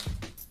 Like,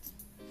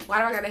 why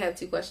do I gotta have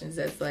 2 questions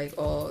that's like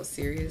all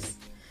serious?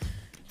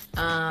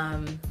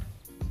 My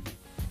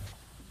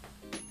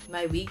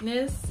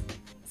weakness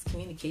is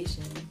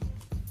communication.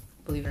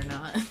 Believe it or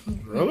not.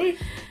 Really?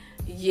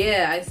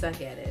 Yeah, I suck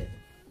at it.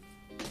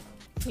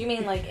 You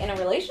mean like in a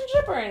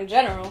relationship or in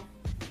general?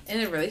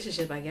 In a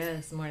relationship, I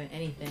guess, more than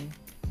anything.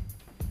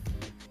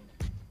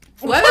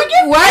 Why are you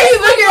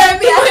looking at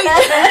me like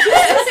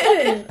that?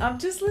 Listen, I'm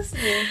just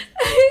listening.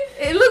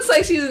 It looks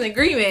like she's in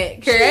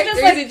agreement, correct? just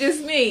Or like- is it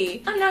just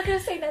me? I'm not gonna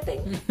say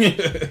nothing.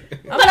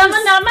 But I'm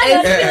not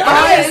It's-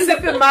 I'm just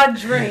sipping my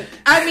drink.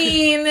 I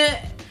mean,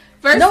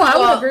 first No, of I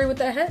all, would agree with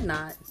that head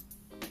nod.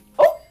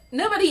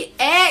 nobody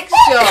asked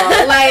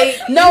y'all.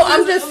 Like, No, this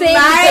I'm is just saying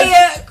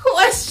my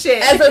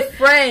question. As a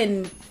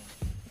friend,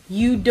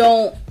 you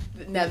don't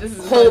no, this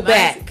is hold my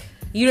back.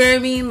 You know what I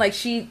mean? Like,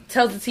 she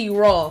tells it to you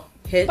raw.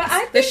 Hits But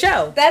I the think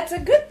show. that's a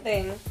good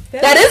thing.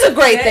 That is a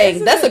great that thing.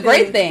 is a That's a good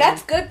great thing. thing.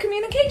 That's good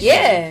communication.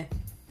 Yeah.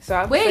 So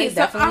I would Wait, say so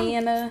definitely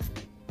I'm- in a.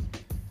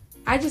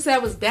 I just said I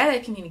was bad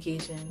at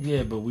communication.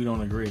 Yeah, but we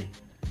don't agree.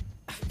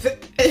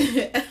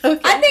 Okay.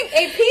 I think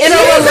AP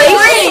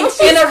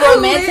In a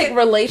romantic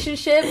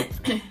relationship,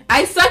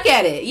 I suck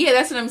at it. Yeah,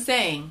 that's what I'm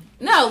saying.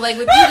 No, like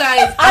with you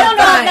guys, I don't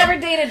know. I'm I've fine. never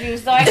dated you,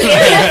 so I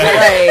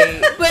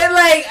can't. right? But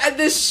like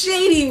the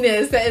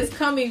shadiness that is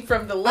coming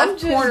from the I'm left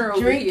just corner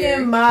over drinking here.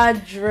 my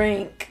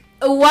drink.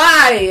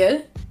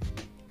 Why?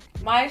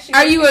 Why is she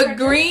Are you drinking her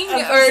agreeing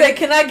drink? or Say,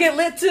 can I get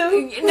lit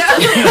too? no?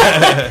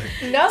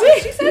 No,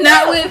 she said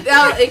Not no.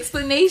 without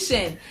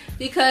explanation.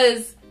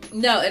 Because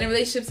no, in a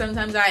relationship,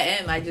 sometimes I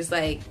am. I just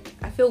like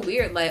I feel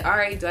weird. Like, all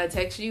right, do I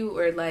text you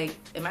or like,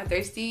 am I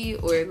thirsty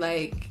or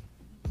like?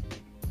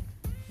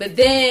 But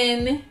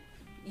then,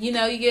 you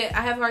know, I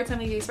have a hard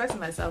time expressing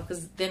myself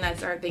because then I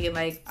start thinking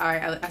like, all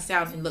right, I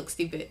sound and look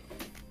stupid.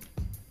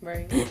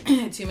 Right.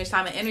 Too much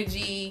time and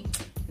energy.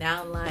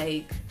 Now I'm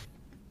like,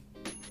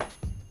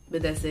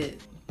 but that's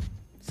it.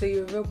 So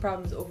your real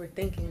problem is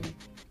overthinking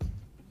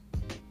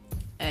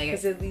I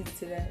because guess. it leads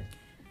to that.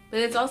 But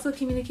it's also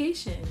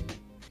communication.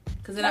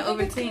 Because then I think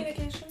it's overthink.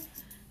 communication.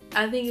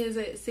 I think is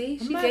it. See,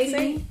 I'm she not dating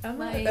saying- me. I'm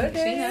not- Like,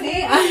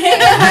 okay.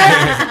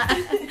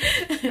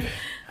 she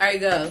All right,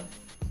 go.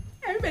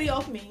 Everybody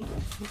off me.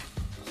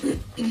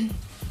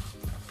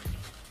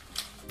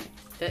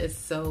 That is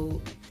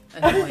so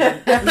annoying.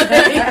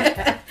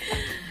 I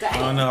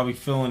don't know. I'll be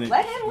feeling it.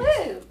 Let him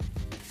live.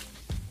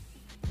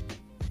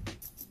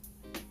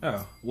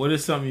 Oh, what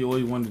is something you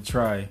always wanted to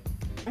try?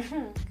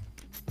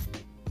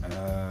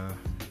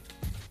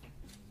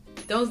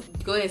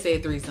 Don't go ahead and say a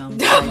threesome.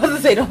 I was about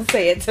to say, don't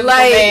say it to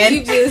Like the man.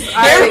 you just we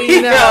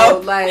already know,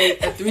 go. like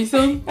a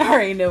threesome. I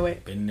already know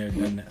it. Been there,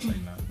 done that. Like,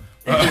 no.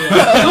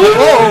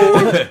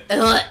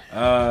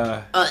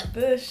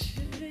 The shit.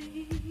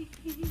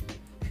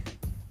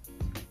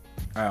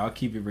 Alright, I'll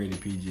keep it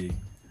rated PG.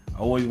 I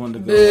always wanted to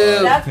Boo.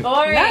 go. That's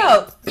boring.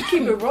 No,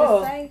 keep it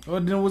raw. Well,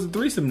 then it was a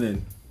threesome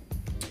then.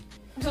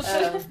 It ain't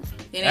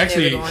never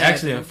Actually, gonna a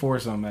happen.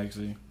 foursome.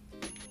 Actually,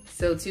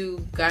 So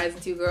 2 guys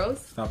and 2 girls.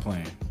 stop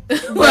playing.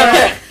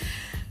 Well,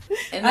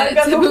 and I then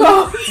got a no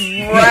typical,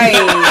 phone. Right.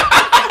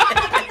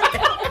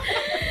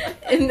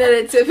 and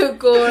then a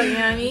typical, you know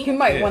what I You mean?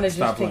 might Yeah, want to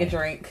stop just take a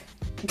playing. drink.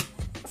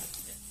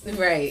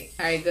 Right.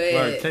 All right, go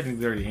Well, I ahead.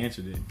 technically already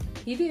answered it.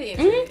 He did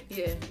answer it.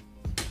 Yeah.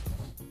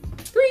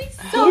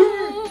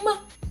 Threesome.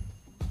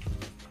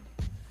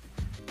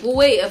 Well,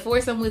 wait, a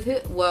foursome with who?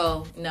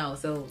 Well, no.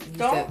 So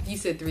you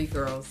said 3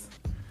 girls.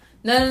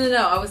 No.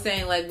 I was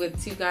saying like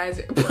with 2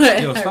 guys.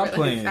 But Yo, stop I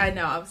playing. I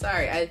know. I'm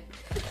sorry.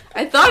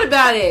 I thought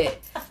about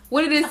it.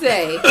 What did it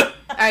say? All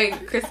right,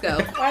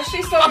 Crisco. Why is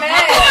she so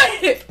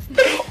mad?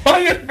 Why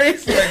your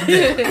face like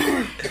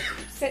that?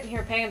 Sitting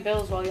here paying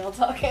bills while y'all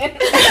talking.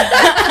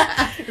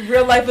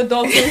 Real life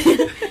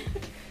adulting.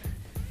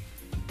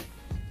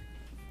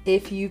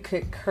 If you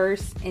could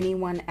curse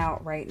anyone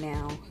out right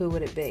now, who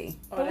would it be?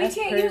 But we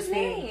can't use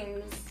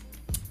names.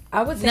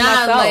 I would say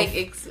Not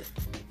myself.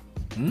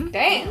 like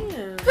Damn.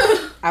 Yeah.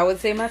 I would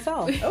say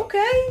myself.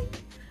 Okay.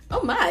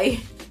 oh my,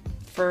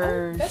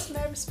 For That's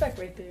mad respect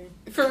right there.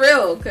 for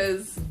real,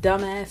 because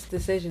dumbass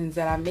decisions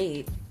that I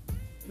made.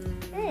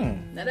 no,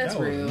 that's I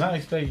was real. not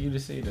expecting you to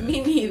say that. Me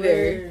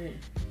neither.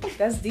 Word.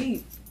 That's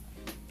deep.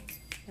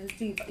 That's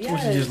deep. Yeah.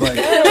 What you just like?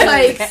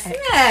 Like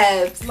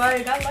snaps.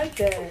 Like, I like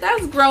that.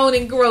 That's growth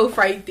and growth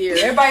right there.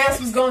 Everybody else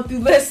was going through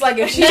lists like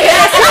if she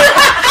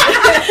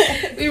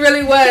had. We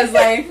really was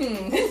like,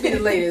 this be the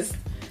latest.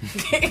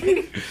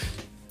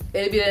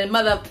 It'd be the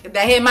mother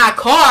that hit my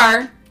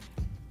car.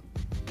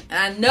 And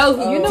I know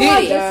who You know, did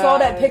I it. just saw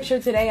that picture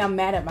today. I'm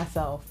mad at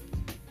myself.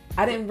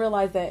 I didn't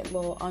realize that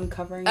little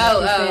uncovering. that Oh,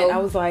 you sent. oh. I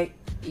was like,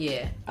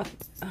 Yeah. that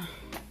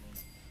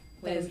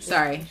was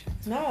Sorry.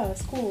 Nah,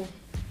 it's cool.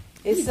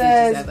 It You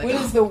says, bitches act like what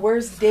I'm- is the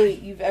worst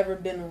date you've ever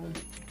been on?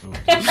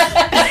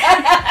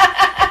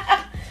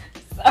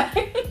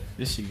 Sorry.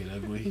 This shit get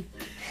ugly.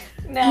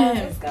 No,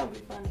 it's gonna be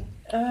funny.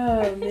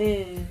 Oh,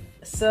 man.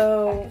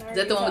 So, Is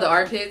that the one with the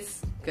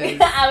armpits? 'Cause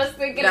I was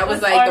thinking that it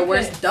was like the armpit.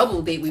 worst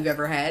double date we've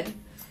ever had.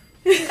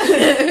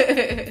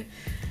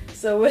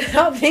 so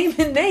without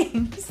naming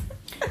names,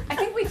 I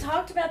think we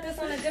talked about this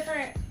on a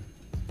different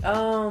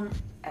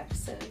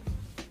episode.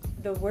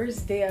 the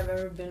worst day I've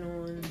ever been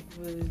on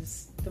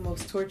was the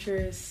most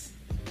torturous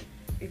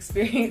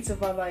experience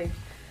of my life.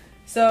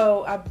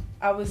 So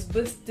I was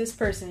with this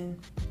person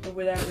or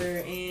whatever,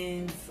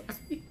 and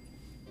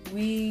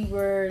we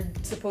were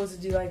supposed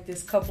to do like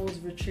this couples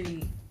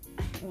retreat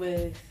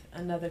with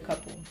another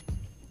couple.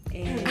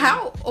 And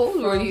How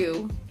old were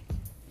you?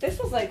 This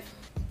was like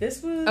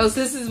this was Oh, so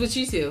this is what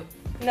you two.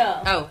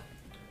 no. Oh. all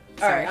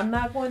Sorry. right. I'm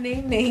not going to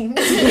name names.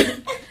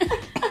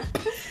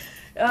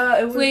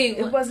 Wait,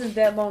 it what? wasn't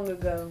that long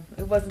ago.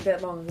 It wasn't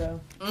that long ago.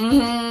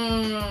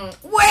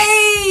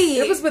 Wait!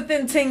 It was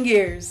within 10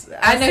 years.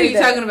 I know say who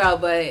you're that. talking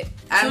about, but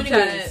I'm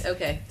trying anyways. to.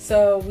 Okay.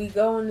 So we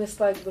go on this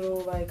like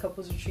little like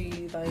couples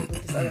retreat like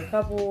with this other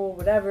couple,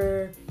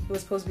 whatever. It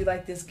was supposed to be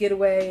like this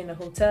getaway in a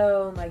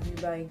hotel and like you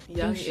like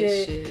Young do as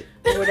shit, shit.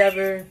 or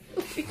whatever.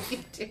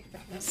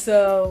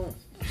 So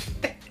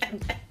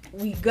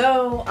we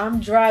go. I'm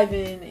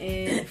driving,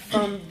 and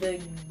from the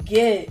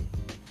get,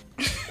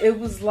 it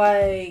was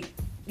like,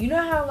 you know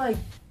how like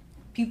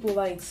people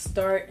like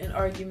start an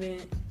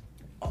argument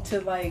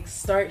to like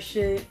start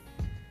shit,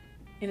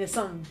 and it's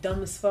something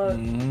dumb as fuck.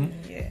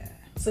 Yeah.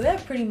 So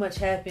that pretty much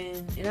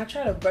happened, and I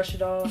tried to brush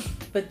it off,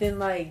 but then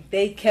like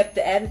they kept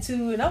the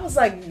attitude, and I was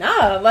like,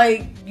 nah,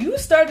 like you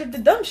started the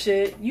dumb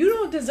shit. You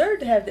don't deserve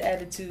to have the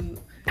attitude.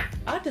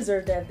 I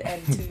deserve to have the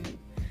attitude.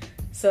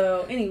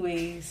 So,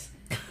 anyways,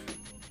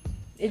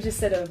 it just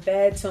set a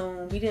bad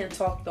tone. We didn't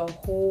talk the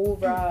whole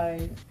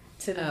ride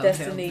to the Oh,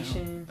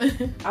 destination. hell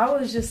no. I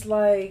was just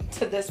like,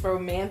 To this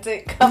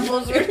romantic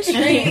couples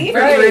retreat. For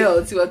Right.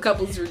 real, to a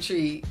couples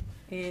retreat.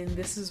 and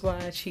this is why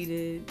I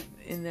cheated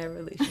in that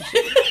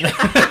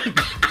relationship.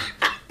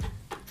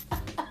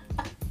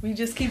 We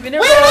just keeping it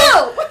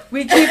raw.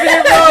 We keeping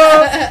it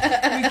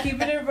raw. We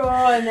keeping it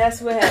raw, and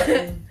that's what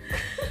happened.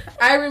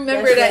 I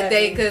remember That's that what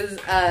day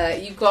because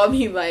you called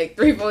me like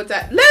 3-4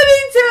 times. Let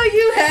me tell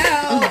you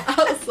how.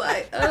 I was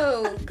like,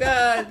 oh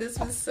god, this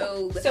was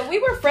so. So we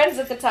were friends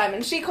at the time,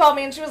 and she called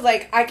me and she was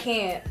like, "I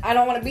can't. I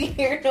don't want to be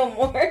here no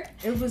more."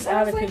 It was I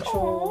out was of like,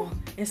 control,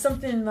 "Aw." and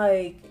something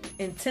like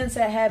intense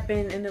had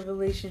happened in the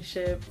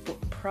relationship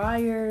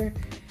prior,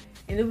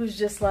 and it was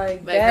just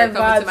like Like her bad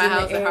coming to vibes my in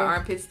house the and her air.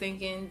 armpits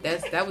stinking.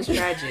 That was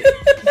tragic.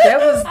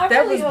 I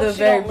That really was hope the she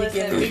very don't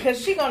listen beginning.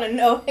 because she gonna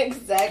know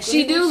exactly.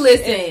 She do who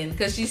listen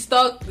because she's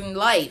stuck in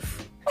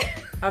life.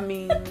 I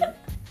mean,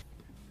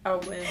 I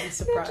wouldn't be That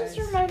surprised.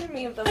 just reminded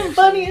me of the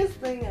funniest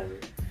thing ever.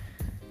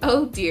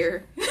 Oh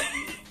dear.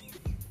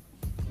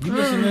 You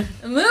listening?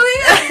 Moving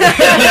on.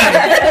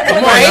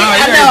 Come on, Right? now, you I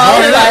ain't know.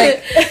 going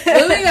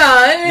Like, moving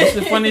on. What's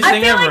the funniest I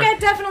thing feel ever? like I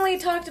definitely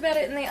talked about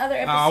it in the other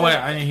episode. Oh wait,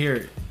 I didn't hear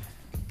it.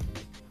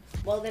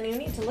 Well, then you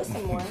need to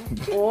listen more.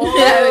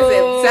 Yeah,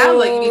 it sounds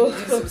like you need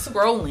to do some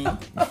scrolling.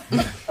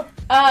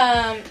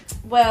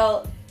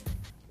 Well,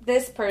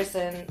 this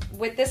person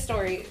with this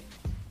story,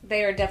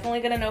 they are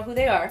definitely gonna know who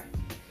they are.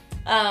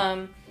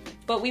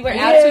 But we were Are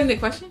you out. answering the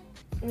question?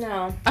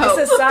 No.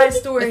 It's a side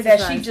story It's a that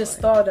side she just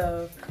story. thought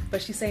of,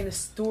 but she's saying the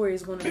story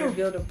is going to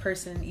reveal the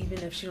person even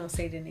if she don't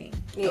say the name.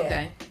 Yeah.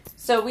 Okay.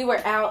 So we were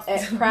out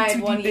at Pride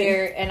Too one deep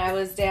year, and I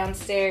was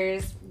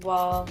downstairs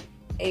while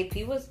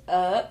AP was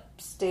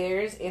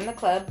upstairs in the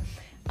club.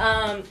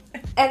 And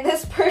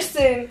this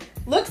person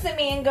looks at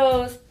me and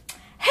goes,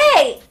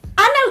 "Hey,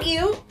 I know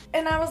you."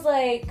 And I was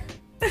like,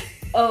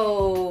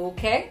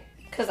 "Okay,"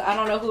 because I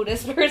don't know who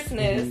this person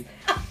is.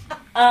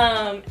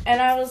 And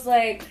I was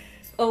like,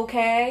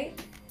 "Okay."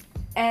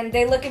 And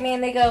they look at me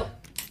and they go,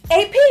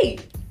 "AP."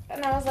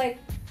 And I was like,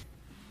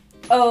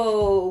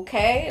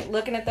 "Okay."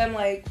 Looking at them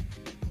like,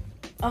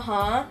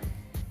 "Uh-huh."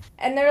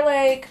 And they're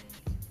like,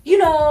 "You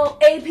know,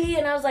 AP."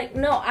 And I was like,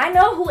 "No, I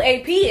know who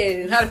AP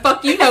is. How the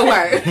fuck you know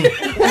her?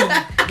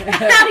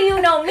 How do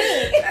you know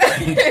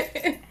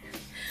me?"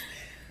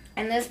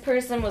 And this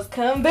person was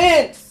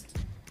convinced.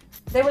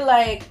 They were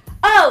like,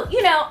 "Oh,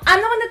 you know,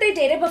 I'm the one that they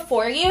dated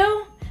before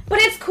you, but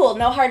it's cool,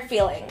 no hard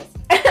feelings."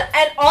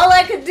 And all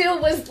I could do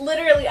was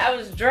literally, I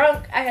was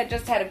drunk. I had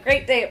just had a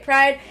great day at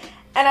Pride.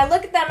 And I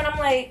look at them and I'm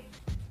like,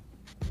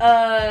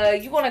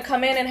 you want to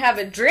come in and have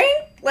a drink?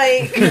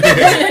 Like,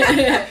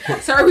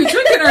 So are we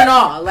drinking or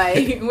not?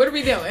 Like, what are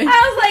we doing?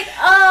 I was like,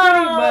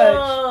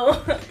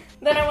 oh.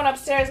 Then I went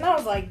upstairs and I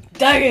was like,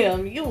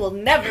 damn, you will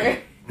never.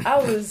 I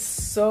was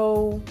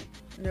so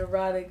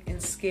neurotic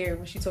and scared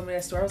when she told me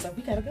that story. I was like,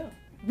 we gotta go.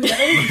 We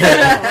gotta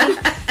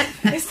go.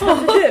 It's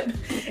time to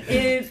dip.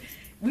 And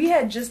we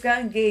had just got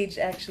engaged,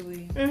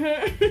 actually.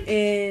 Mm-hmm.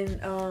 And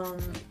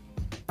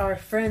our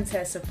friends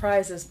had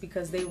surprised us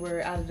because they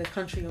were out of the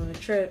country on a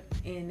trip.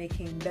 And they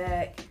came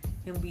back.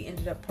 And we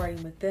ended up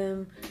partying with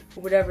them.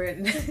 Or whatever.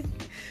 And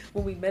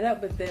when we met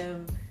up with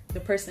them, the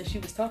person she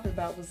was talking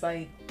about was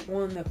like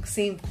on the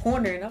same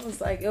corner. And I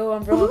was like, oh,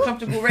 I'm real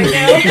uncomfortable right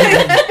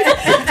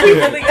now. We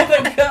really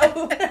gotta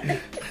go.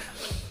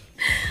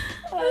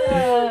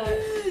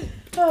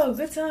 Oh,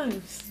 good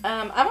times.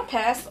 I'm gonna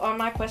pass on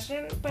my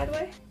question, by the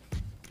way.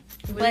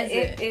 But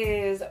it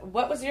is,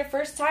 what was your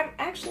first time?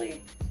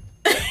 Actually,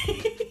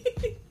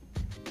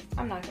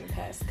 I'm not gonna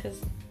pass because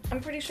I'm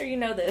pretty sure you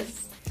know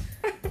this.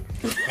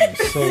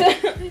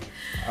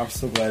 I'm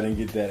so glad I didn't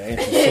get that. I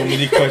answered so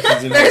many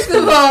questions in high First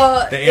school. of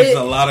all, They answered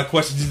a lot of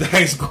questions in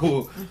high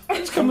school. I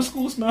just come to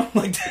school smelling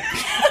like that.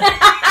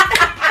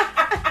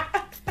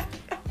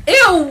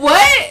 ew,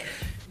 what?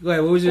 Go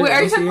ahead, what was your Wait, are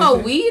you what's talking your about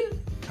answer? weed?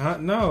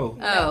 No.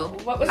 Oh.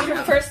 What was your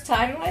first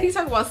time like? He's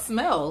talking about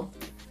smell.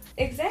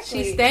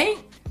 Exactly. She stank?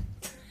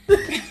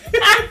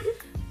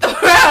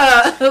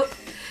 Bruh,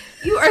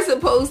 you are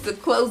supposed to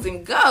close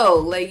and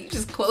go. Like, you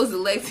just close the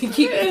legs and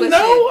keep it pushing. No,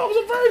 I was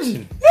a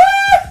virgin.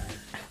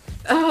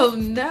 Oh, I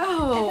don't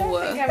no.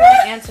 think I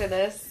want to answer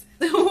this.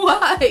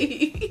 Why?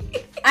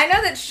 I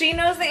know that she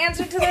knows the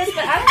answer to this,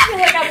 but I don't feel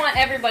like I want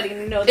everybody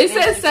to know the It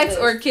answer says to sex this.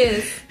 or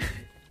kiss.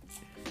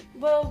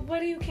 Well, what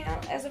do you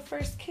count as a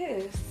first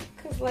kiss?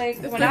 Because, like,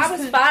 when first I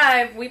was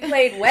 5, we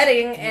played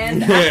wedding,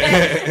 and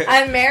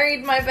I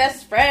married my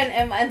best friend,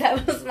 and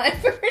that was my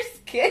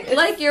first kiss.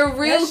 Like your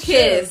real That's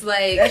kiss. true.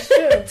 Like, That's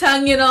true.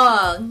 tongue it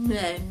all.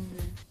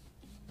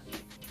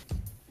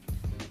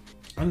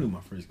 I knew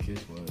my first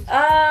kiss was.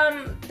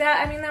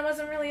 That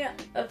wasn't really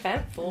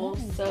eventful,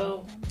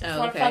 so it's Oh,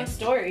 not okay. a fun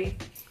story.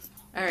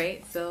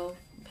 Alright, so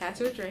pass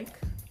her a drink.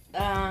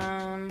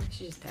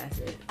 She just pass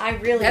it. I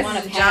really That's want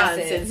to John pass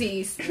it. since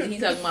he's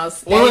talking about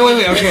steak.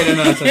 Wait. Okay,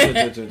 no.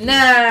 That's Nah,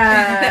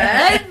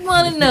 I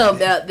want to know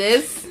about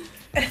this.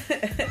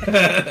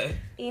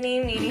 Eeny,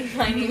 meeny,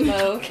 miny,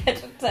 mo,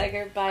 catch a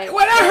tiger, bite.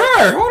 What I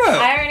heard? Hold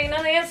up. I already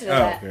know the answer to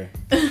that. okay.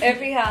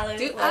 Every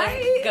holiday, Do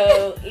I?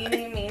 go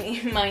eeny,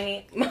 meeny,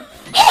 miny, mo.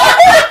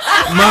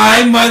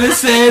 My mother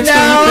said to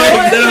No,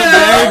 make the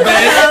very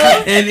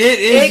best, and it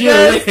is It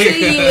your goes to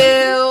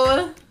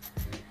you.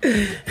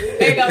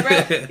 There you go, bro.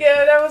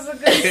 Yeah, that was a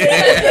good thing.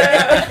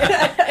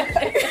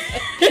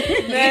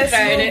 You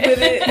tried it.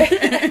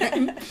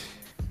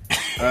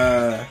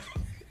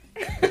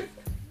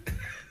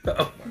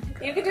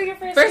 You can do your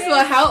first. First of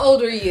all, how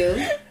old are you?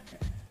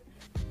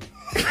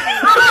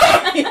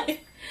 I'm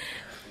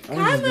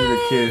gonna just do the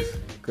kiss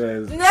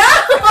because No!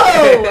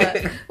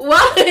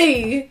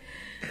 Why?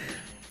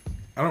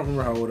 I don't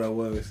remember how old I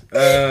was.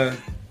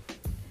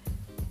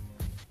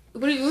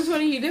 Which one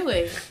are you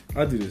doing?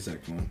 I'll do the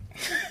second one.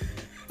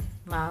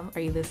 Mom,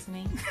 are you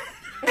listening?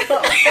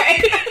 Well,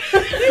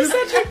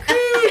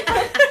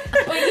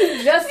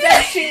 you just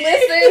said she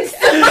listens.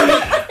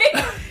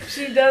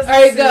 She does. All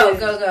right,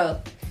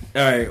 go.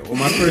 All right. Well,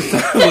 my first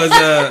time was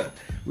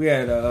we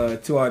had a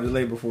 2-hour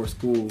delay before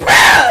school.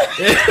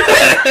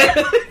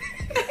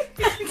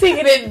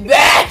 Taking it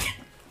back.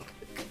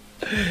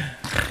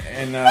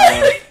 And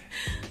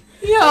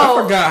Yo.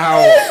 I forgot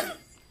how.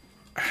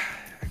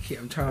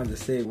 I'm trying to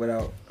say it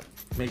without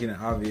making it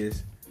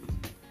obvious.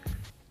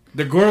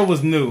 The girl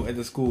was new at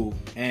the school,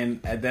 and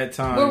at that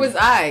time, Where was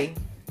I?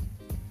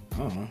 I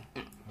don't know.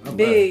 I left.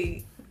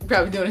 Big.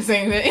 probably doing the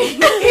same thing.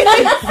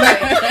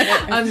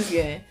 I'm just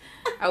kidding.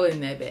 I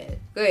wasn't that bad.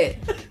 Go ahead.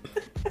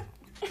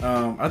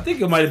 I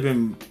think it might have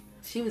been.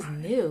 She was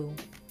new.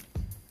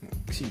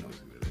 She knows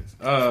who it is.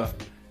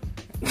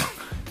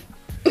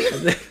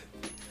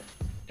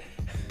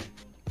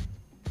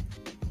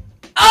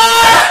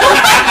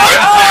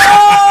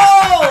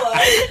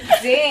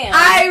 Damn.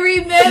 I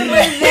remember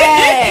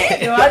that.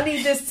 Yo, I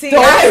need this tea.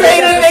 Don't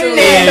say the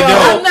name.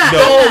 I'm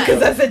not. Because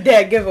that's a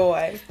dead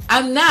giveaway.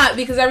 I'm not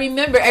because I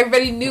remember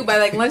everybody knew by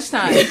like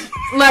lunchtime.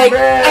 Like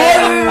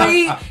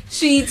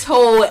she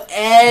told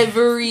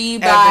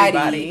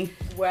everybody.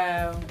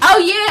 Wow. Oh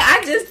yeah,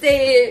 I just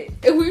did.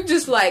 And we were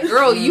just like,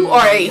 girl, you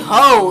are a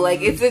hoe.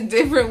 Like it's a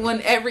different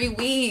one every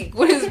week.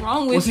 What is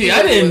wrong with you? Well, see,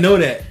 I didn't know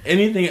that.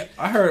 Anything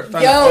I heard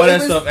found Yo, out all that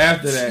was- stuff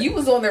after that. You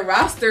was on the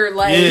roster,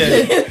 like,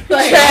 Yeah.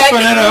 like I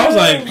found that out, I was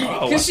like,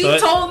 oh, because she what?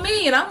 told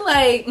me, and I'm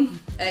like,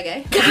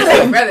 okay,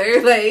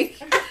 brother,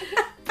 like,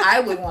 I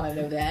would want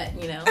to know that,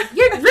 you know.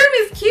 Your room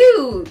is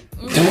cute.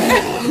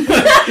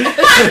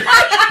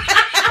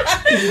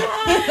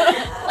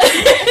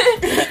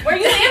 Were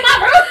you in my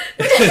room?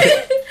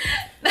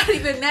 Not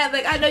even that.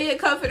 Like, I know your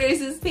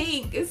comforters is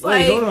pink. It's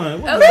Wait, like, hold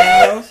on. What okay.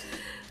 her house?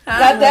 Huh?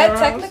 Got that House?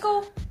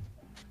 technical?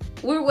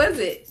 Where was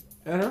it?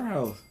 At her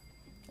house.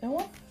 It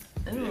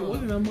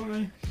wasn't on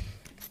mine.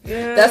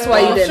 Yeah. That's why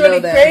you didn't shorty know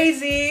that.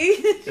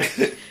 Crazy.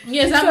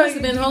 Yes, I must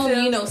have been home,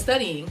 you know,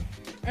 studying.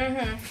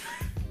 Mm-hmm.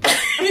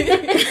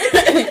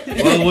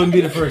 Well, it wouldn't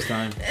be the first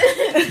time.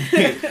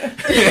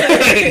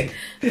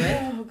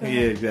 Oh, God.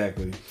 Yeah,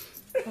 exactly.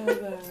 Oh,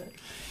 God.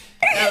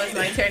 That was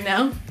my turn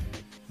now.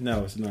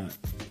 No, it's not.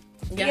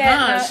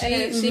 Yeah, no, it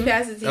is. she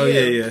passes to Oh you.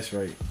 yeah, that's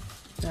right.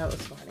 That was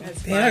funny.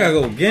 Damn, I gotta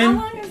go How again.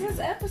 long is this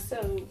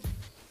episode?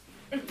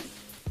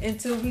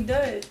 Until we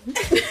done.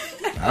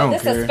 I don't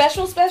This care. a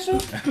special?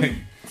 Special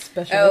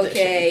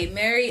Okay,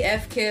 Mary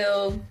F.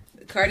 Kill,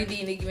 Cardi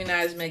B, Nicki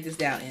Minaj, Meg Thee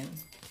Stallion. edition.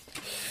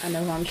 I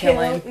know who I'm Kill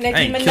killing. Nicki I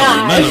ain't killing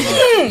none of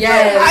Minaj. them.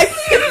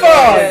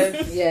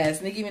 Yes,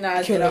 yes. Nicki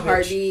Minaj Kill in a that bitch.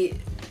 heartbeat.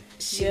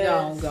 She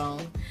Yes.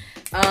 gone.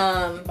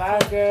 Bye,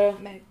 girl.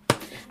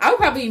 I would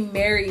probably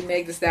marry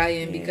Meg Thee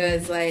Stallion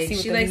because like See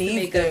what she the likes to knees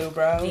make do, up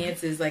bro.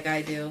 dances like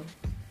I do.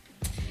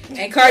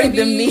 And Cardi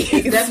The B knees.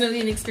 is definitely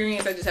an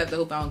experience. I just have to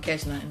hope I don't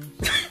catch nothing.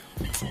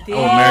 I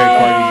would marry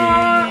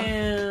Cardi B.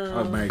 Damn. I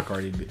would marry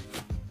Cardi B.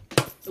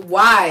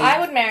 Why? I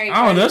would marry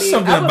I don't know. There's Cardi B.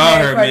 something I would about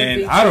marry her, Cardi man.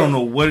 B, I too. don't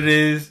know what it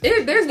is.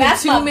 There's been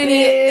That's too my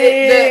many.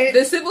 bitch.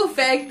 The simple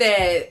fact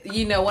that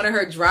one of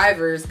her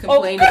drivers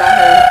complained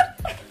about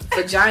her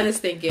vagina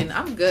stinking.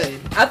 I'm good.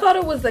 I thought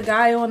it was the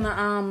guy on the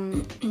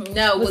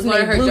No, it was What's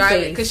one of her name?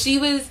 drivers Blueface. because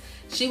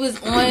she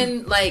was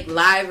on like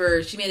live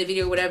or she made a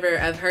video or whatever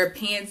of her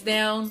pants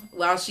down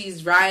while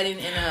she's riding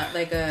in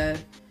a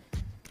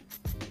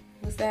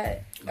what's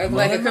that? Or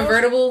like a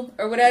convertible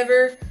or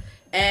whatever.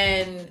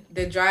 And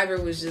the driver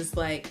was just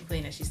like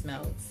complaining that she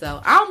smelled. So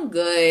I'm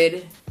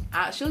good.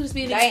 She'll just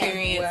be an Damn.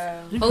 experience.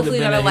 Wow. You Hopefully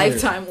could've not a been ahead.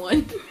 lifetime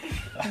one.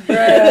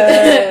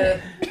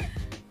 Bruh.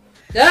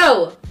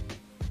 Go.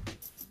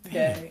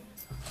 Okay.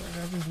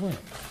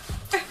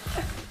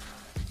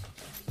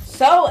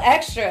 So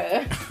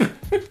extra.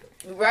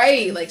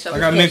 Right. Like shall I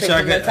gotta we- make sure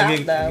I pick from get, the I top,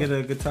 get, though. get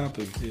a good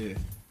topic. Yeah.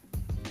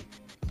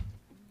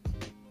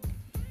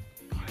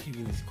 I keep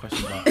getting this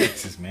question about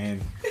exes, man.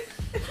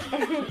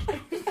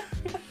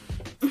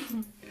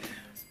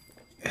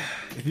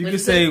 If you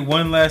could say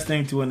one last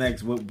thing to an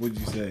ex, what would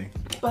you say?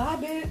 Bye,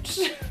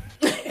 bitch.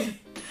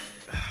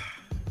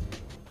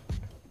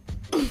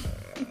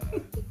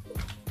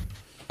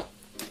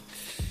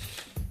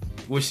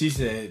 What she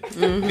said.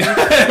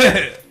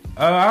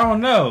 I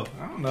don't know.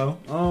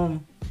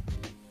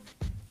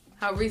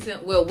 How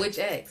recent? Well, which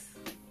ex?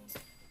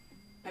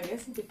 I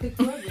guess you could pick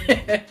one.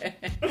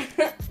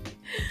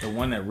 The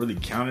one that really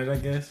counted, I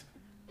guess.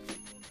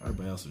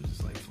 Everybody else was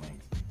just like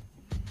flanks.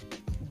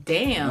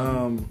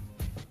 Damn.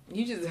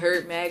 You just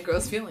hurt mad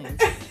girl's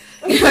feelings.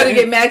 You about to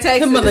get mad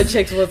texts. Some other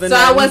chicks wasn't. So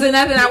I nothing. wasn't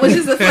nothing. I was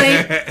just a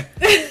flame.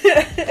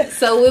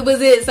 So it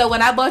was it. So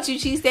when I bought you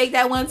cheesesteak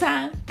that one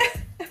time,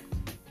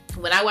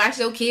 when I watched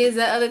your kids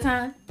that other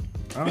time,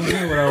 I don't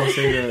know what I would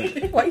say to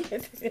her. Why you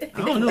had to do that?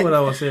 I don't know what I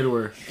would say to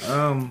her.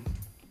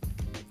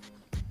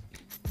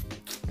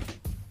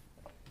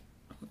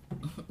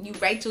 you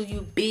Rachel,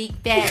 you big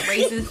fat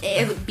racist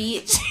ass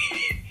bitch.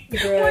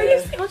 Why you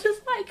sound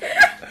just like her?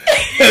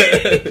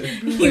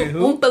 You Wait,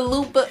 who? oompa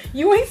loompa.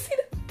 You ain't see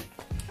the.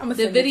 I'm gonna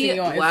The send it to video.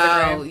 you on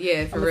Wow. Instagram.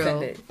 Yeah, for I'ma real.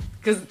 send it.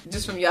 Because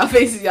just from y'all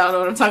faces, y'all know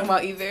what I'm talking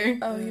about either.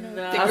 Oh, you know.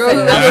 The I'll girl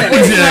send that it.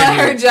 was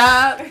Exactly. her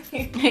job.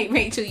 Hey,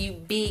 Rachel, you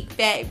big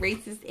fat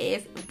racist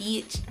ass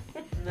bitch.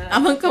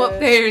 I'm gonna come up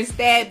there and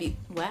stab you.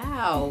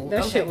 Wow.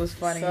 That Okay. shit was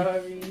funny.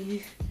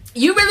 Sorry.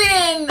 You really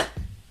didn't.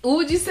 What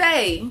would you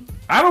say?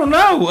 I don't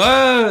know.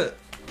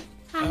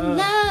 I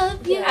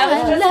love you. I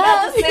was just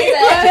about to say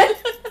that.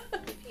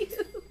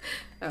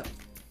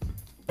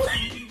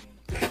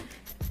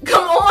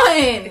 Come on.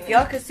 If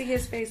y'all could see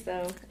his face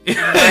though.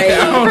 I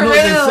don't For know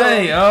what to real.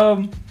 say.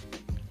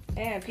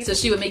 Man, people So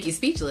she would make you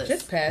speechless.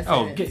 Just pass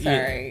Oh, it. get- It's yeah.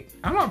 alright.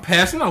 I'm not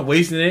passing. I'm not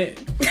wasting it.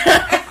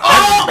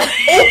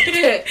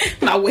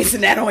 I'm not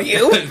wasting that on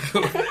you.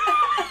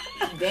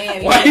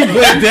 Damn. Why you put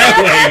it that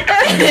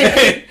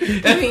way?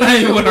 That's not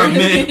even what I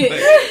meant.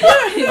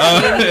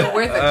 Ain't even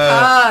worth a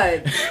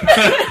card.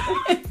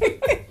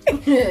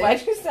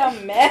 Why'd you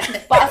sound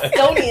mad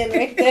Bostonian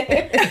right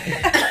there?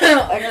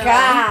 Oh,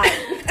 God.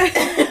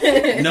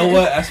 You know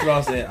what? That's what I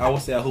was saying. I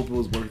would say I hope it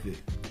was worth it.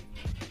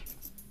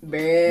 You know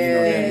what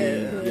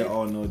that means. Y'all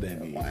all know what that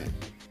means.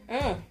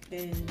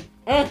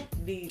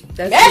 Deep.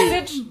 That's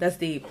Message. deep. That's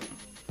deep.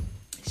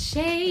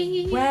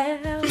 Shade. Well,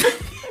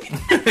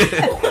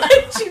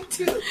 Why'd you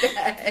do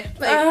that?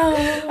 Like, I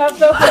felt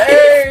the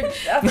urge.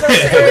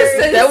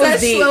 That was such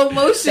deep. slow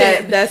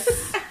motion.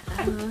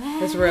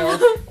 That's real.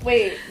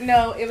 Wait,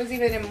 no, it was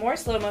even in more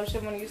slow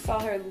motion when you saw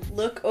her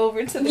look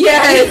over to the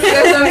Yes,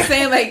 that's what I'm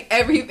saying. Like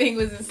everything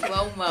was in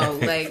slow mo.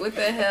 Like what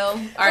the hell?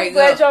 All right, I'm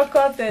glad go. y'all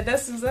caught that.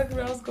 That's exactly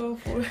what I was going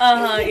for.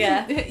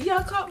 Yeah.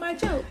 Y'all caught my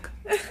joke.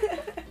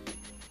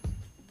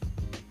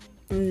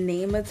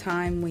 Name a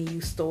time when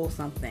you stole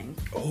something.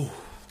 Oh,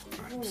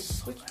 I'm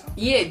so loud.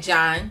 Yeah,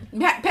 John.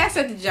 Pass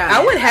that to John.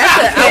 I would have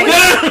to.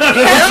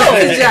 pass that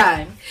to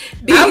John.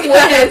 I would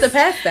have to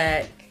pass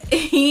that.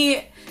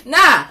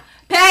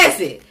 Pass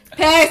it.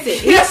 Pass it.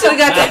 He should have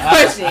got that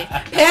question.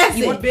 Pass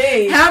You it.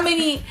 big. How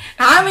many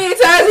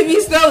times have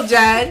you stole,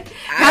 John?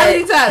 How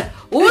many times?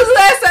 What was the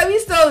last time you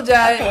stole,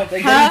 John?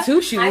 Like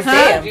two shoes. I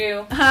Damn. saved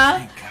you. Huh?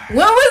 When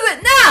was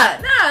it? Nah.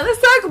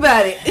 Let's talk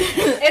about it.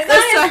 It's Let's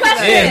not his talk about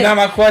question. Yeah, it's not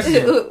my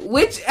question.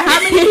 How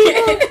many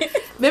people?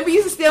 Remember you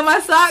used to steal my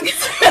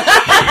socks?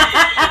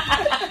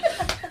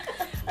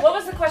 What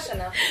was the question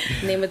though?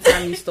 Name a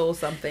time you stole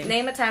something.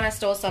 Name a time I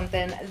stole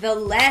something. The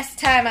last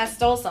time I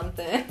stole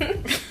something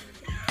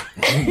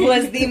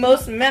was the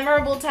most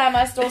memorable time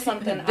I stole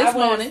something. This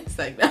morning. It's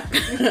like,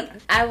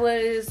 I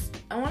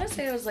want to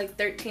say I was like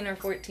 13 or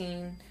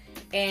 14,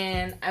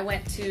 and I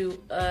went to,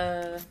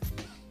 I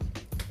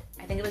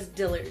think it was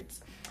Dillard's.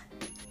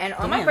 And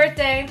on my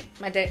birthday,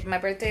 my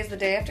birthday is the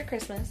day after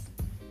Christmas.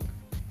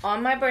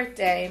 On my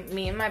birthday,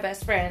 me and my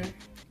best friend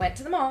went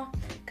to the mall,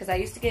 because I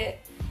used to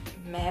get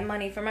mad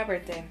money for my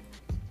birthday.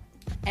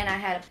 And I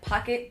had a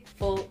pocket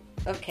full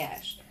of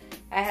cash.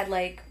 I had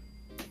like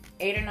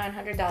 $800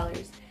 or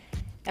 $900.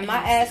 And my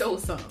ass stole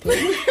something.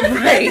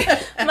 Right.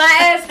 my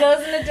ass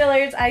goes into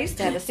Dillard's. I used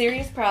to have a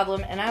serious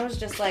problem, and I was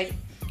just like,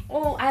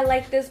 oh, I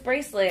like this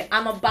bracelet.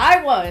 I'm going to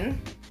buy one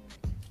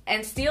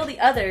and steal the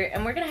other,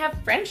 and we're going to have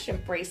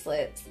friendship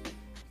bracelets.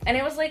 And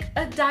it was like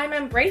a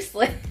diamond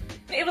bracelet.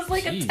 It was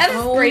like a tennis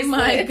bracelet. Oh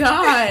my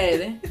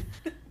God.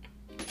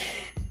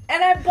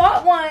 And I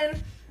bought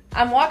one.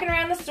 I'm walking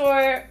around the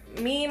store,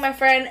 me, my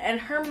friend, and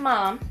her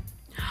mom.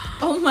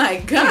 Oh my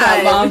Got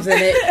God. bombs in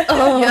it.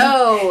 Oh.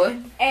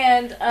 Yo.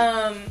 And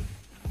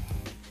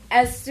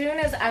as soon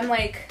as I'm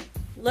like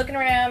looking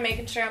around,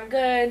 making sure I'm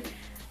good,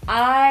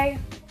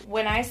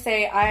 when I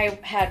say I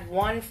had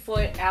 1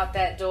 foot out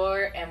that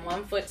door and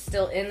 1 foot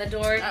still in the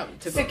door,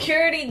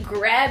 security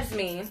grabs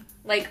me,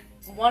 like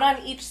one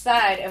on each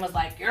side, and was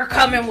like, "You're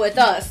coming with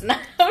us." And I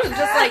was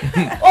just like,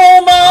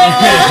 "Oh my!"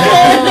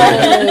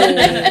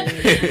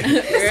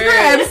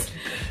 Scraps.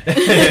 So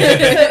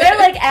they're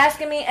like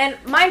asking me, and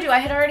mind you, I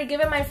had already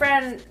given my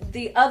friend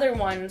the other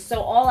one,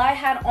 so all I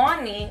had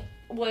on me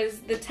was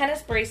the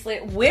tennis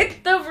bracelet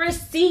with the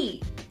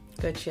receipt.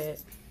 Good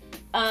shit.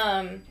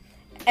 And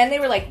they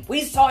were like,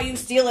 "We saw you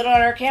steal it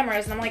on our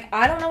cameras," and I'm like,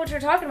 "I don't know what you're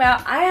talking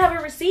about. I have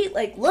a receipt.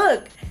 Like,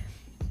 look."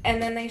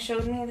 And then they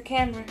showed me the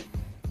camera.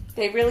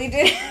 They really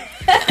did. You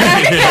know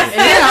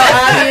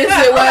how obvious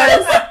it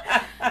was.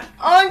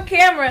 On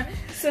camera.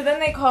 So then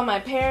they call my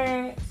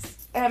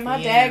parents, and my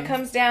Yeah. dad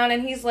comes down,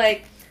 and he's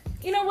like,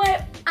 "You know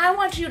what? I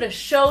want you to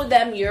show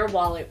them your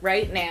wallet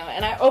right now."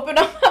 And I open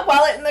up my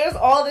wallet, and there's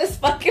all this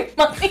fucking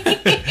money.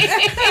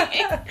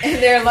 And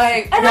they're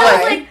like, And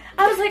what?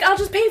 I was like, "I'll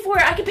just pay for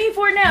it. I can pay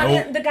for it now."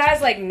 Nope. And the guy's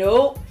like,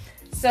 "Nope."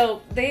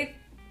 So they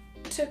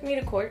took me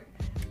to court.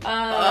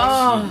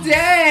 Oh,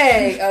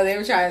 dang. Oh, they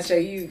were trying to show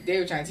you. They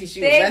were trying to teach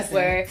you a They lesson.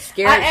 were.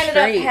 Scared I ended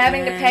straight, up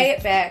having man. to pay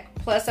it back,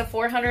 plus a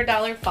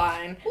 $400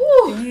 fine,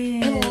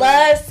 Ooh.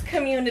 plus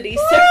community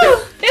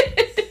service.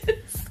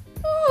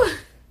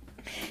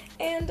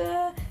 And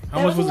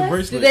How much was the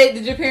bracelet?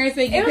 Did your parents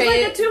make you It was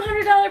pay like a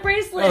 $200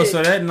 bracelet. Oh,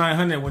 so that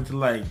 900 went to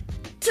like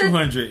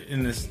 200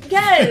 in this.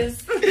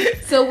 Yes.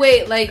 So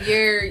wait, like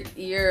your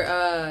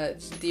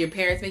do your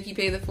parents make you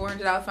pay the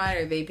 $400 fine,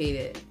 or they paid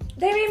it?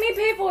 They made me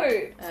pay for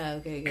it. Oh,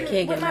 okay, good.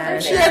 Can't With get my mad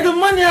at She birthday. had the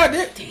money out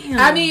there. Damn.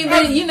 I mean,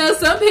 but you know,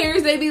 some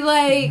parents they be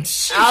like,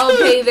 I'll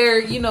pay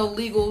their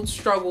legal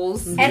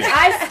struggles. And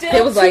I still,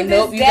 It was like, to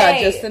nope, this you got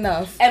day, just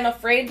enough. am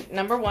afraid,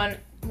 number one,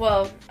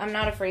 well, I'm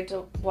not afraid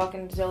to walk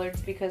into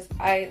Dillard's because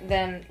I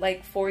then,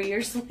 like, 4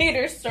 years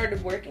later,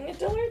 started working at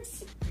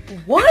Dillard's.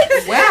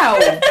 What? Wow.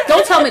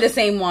 Don't tell me the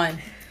same one.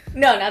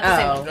 No, not the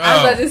same Oh. one. I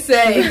was about to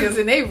say, because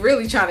then they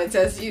really trying to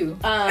test you.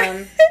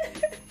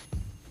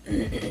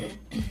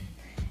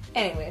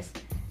 Anyways,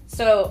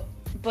 so,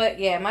 but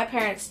yeah, my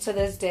parents to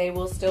this day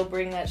will still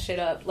bring that shit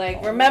up.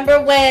 Like,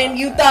 remember when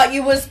you thought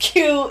you was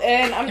cute?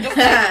 And I'm just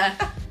like,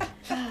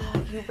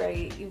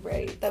 You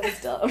right. That was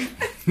dumb.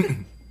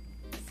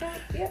 So,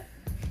 yeah.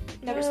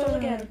 Never stole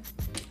again.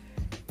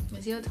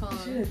 It's your turn.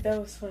 Shit, that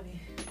was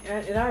funny.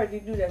 And I already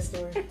knew that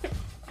story.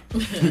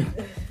 Alright,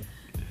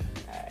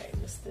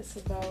 what's this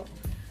about?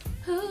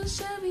 Who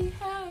shall be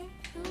high?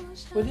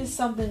 What is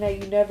something that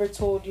you never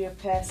told your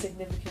past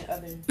significant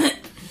other?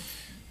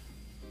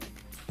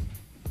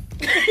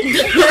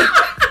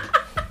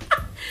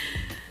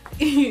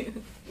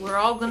 We're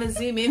all gonna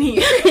zoom in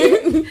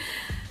here.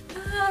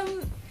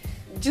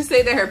 Just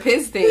say that her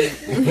piss stink.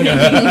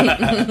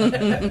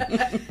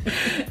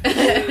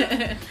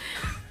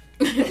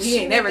 You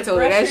ain't never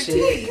told her that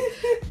shit.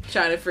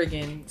 Trying to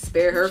freaking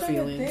spare her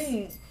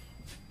feelings.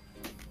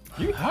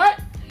 You hot?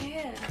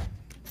 Yeah.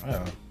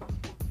 Wow.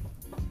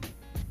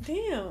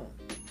 Damn.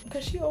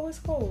 Because she always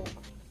cold.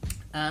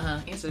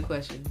 Answer the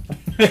question.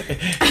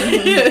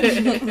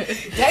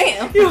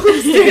 Damn. You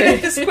always say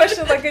this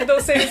question like it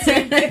don't say the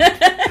same thing.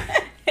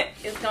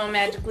 It's gonna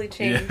magically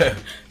change. Yeah.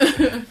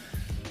 I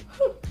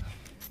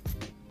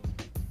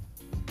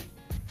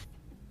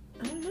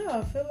don't know.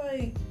 I feel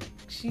like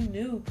she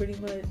knew pretty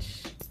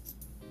much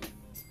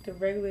the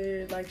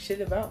regular like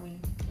shit about me.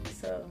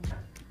 So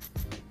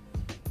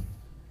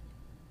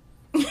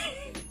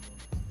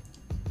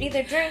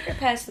Either drink or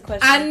pass the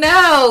question. I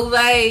know,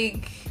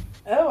 like.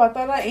 oh, I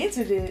thought I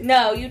answered it.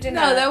 No, you did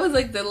not. No, that was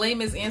like the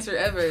lamest answer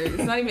ever.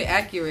 It's not even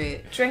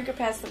accurate. Drink or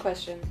pass the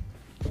question.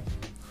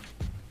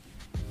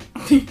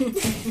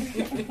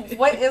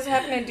 What is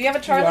happening? Do you have a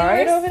Charlie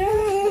right horse? over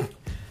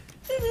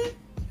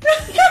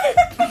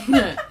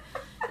there?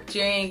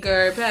 Drink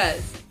or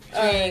pass.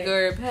 Drink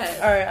or pass.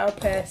 All right, I'll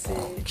pass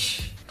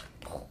it.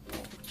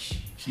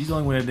 She's the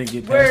only one that didn't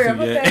get Word, past I'm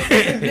you gonna yet. pass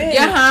it to Big.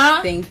 Yeah,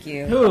 huh? Thank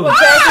you. Who?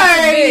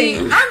 Hey,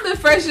 I'm the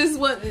freshest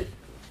one.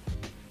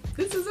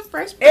 This is a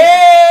fresh.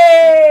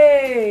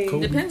 Hey! Cool.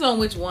 Depends on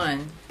which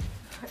one.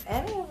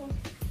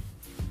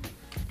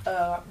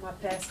 My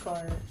pass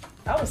card.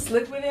 I was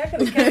slick with it. I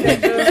could have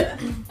kept that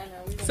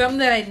good. Something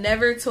that I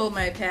never told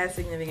my past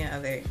significant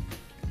other.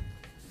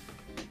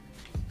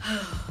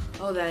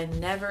 Oh, that I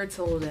never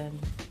told him.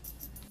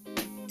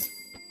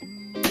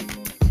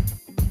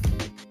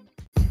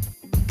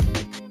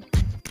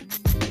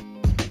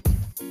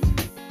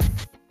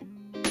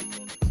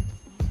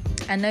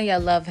 I know y'all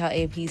love how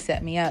AP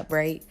set me up,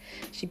 right?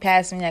 She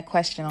passed me that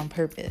question on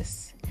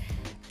purpose.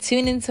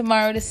 Tune in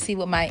tomorrow to see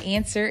what my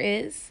answer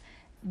is.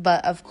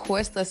 But of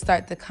course, let's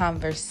start the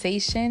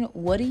conversation.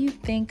 What do you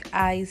think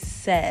I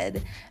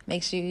said?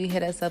 Make sure you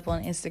hit us up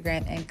on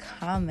Instagram and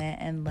comment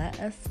and let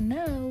us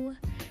know.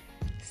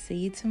 See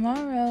you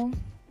tomorrow.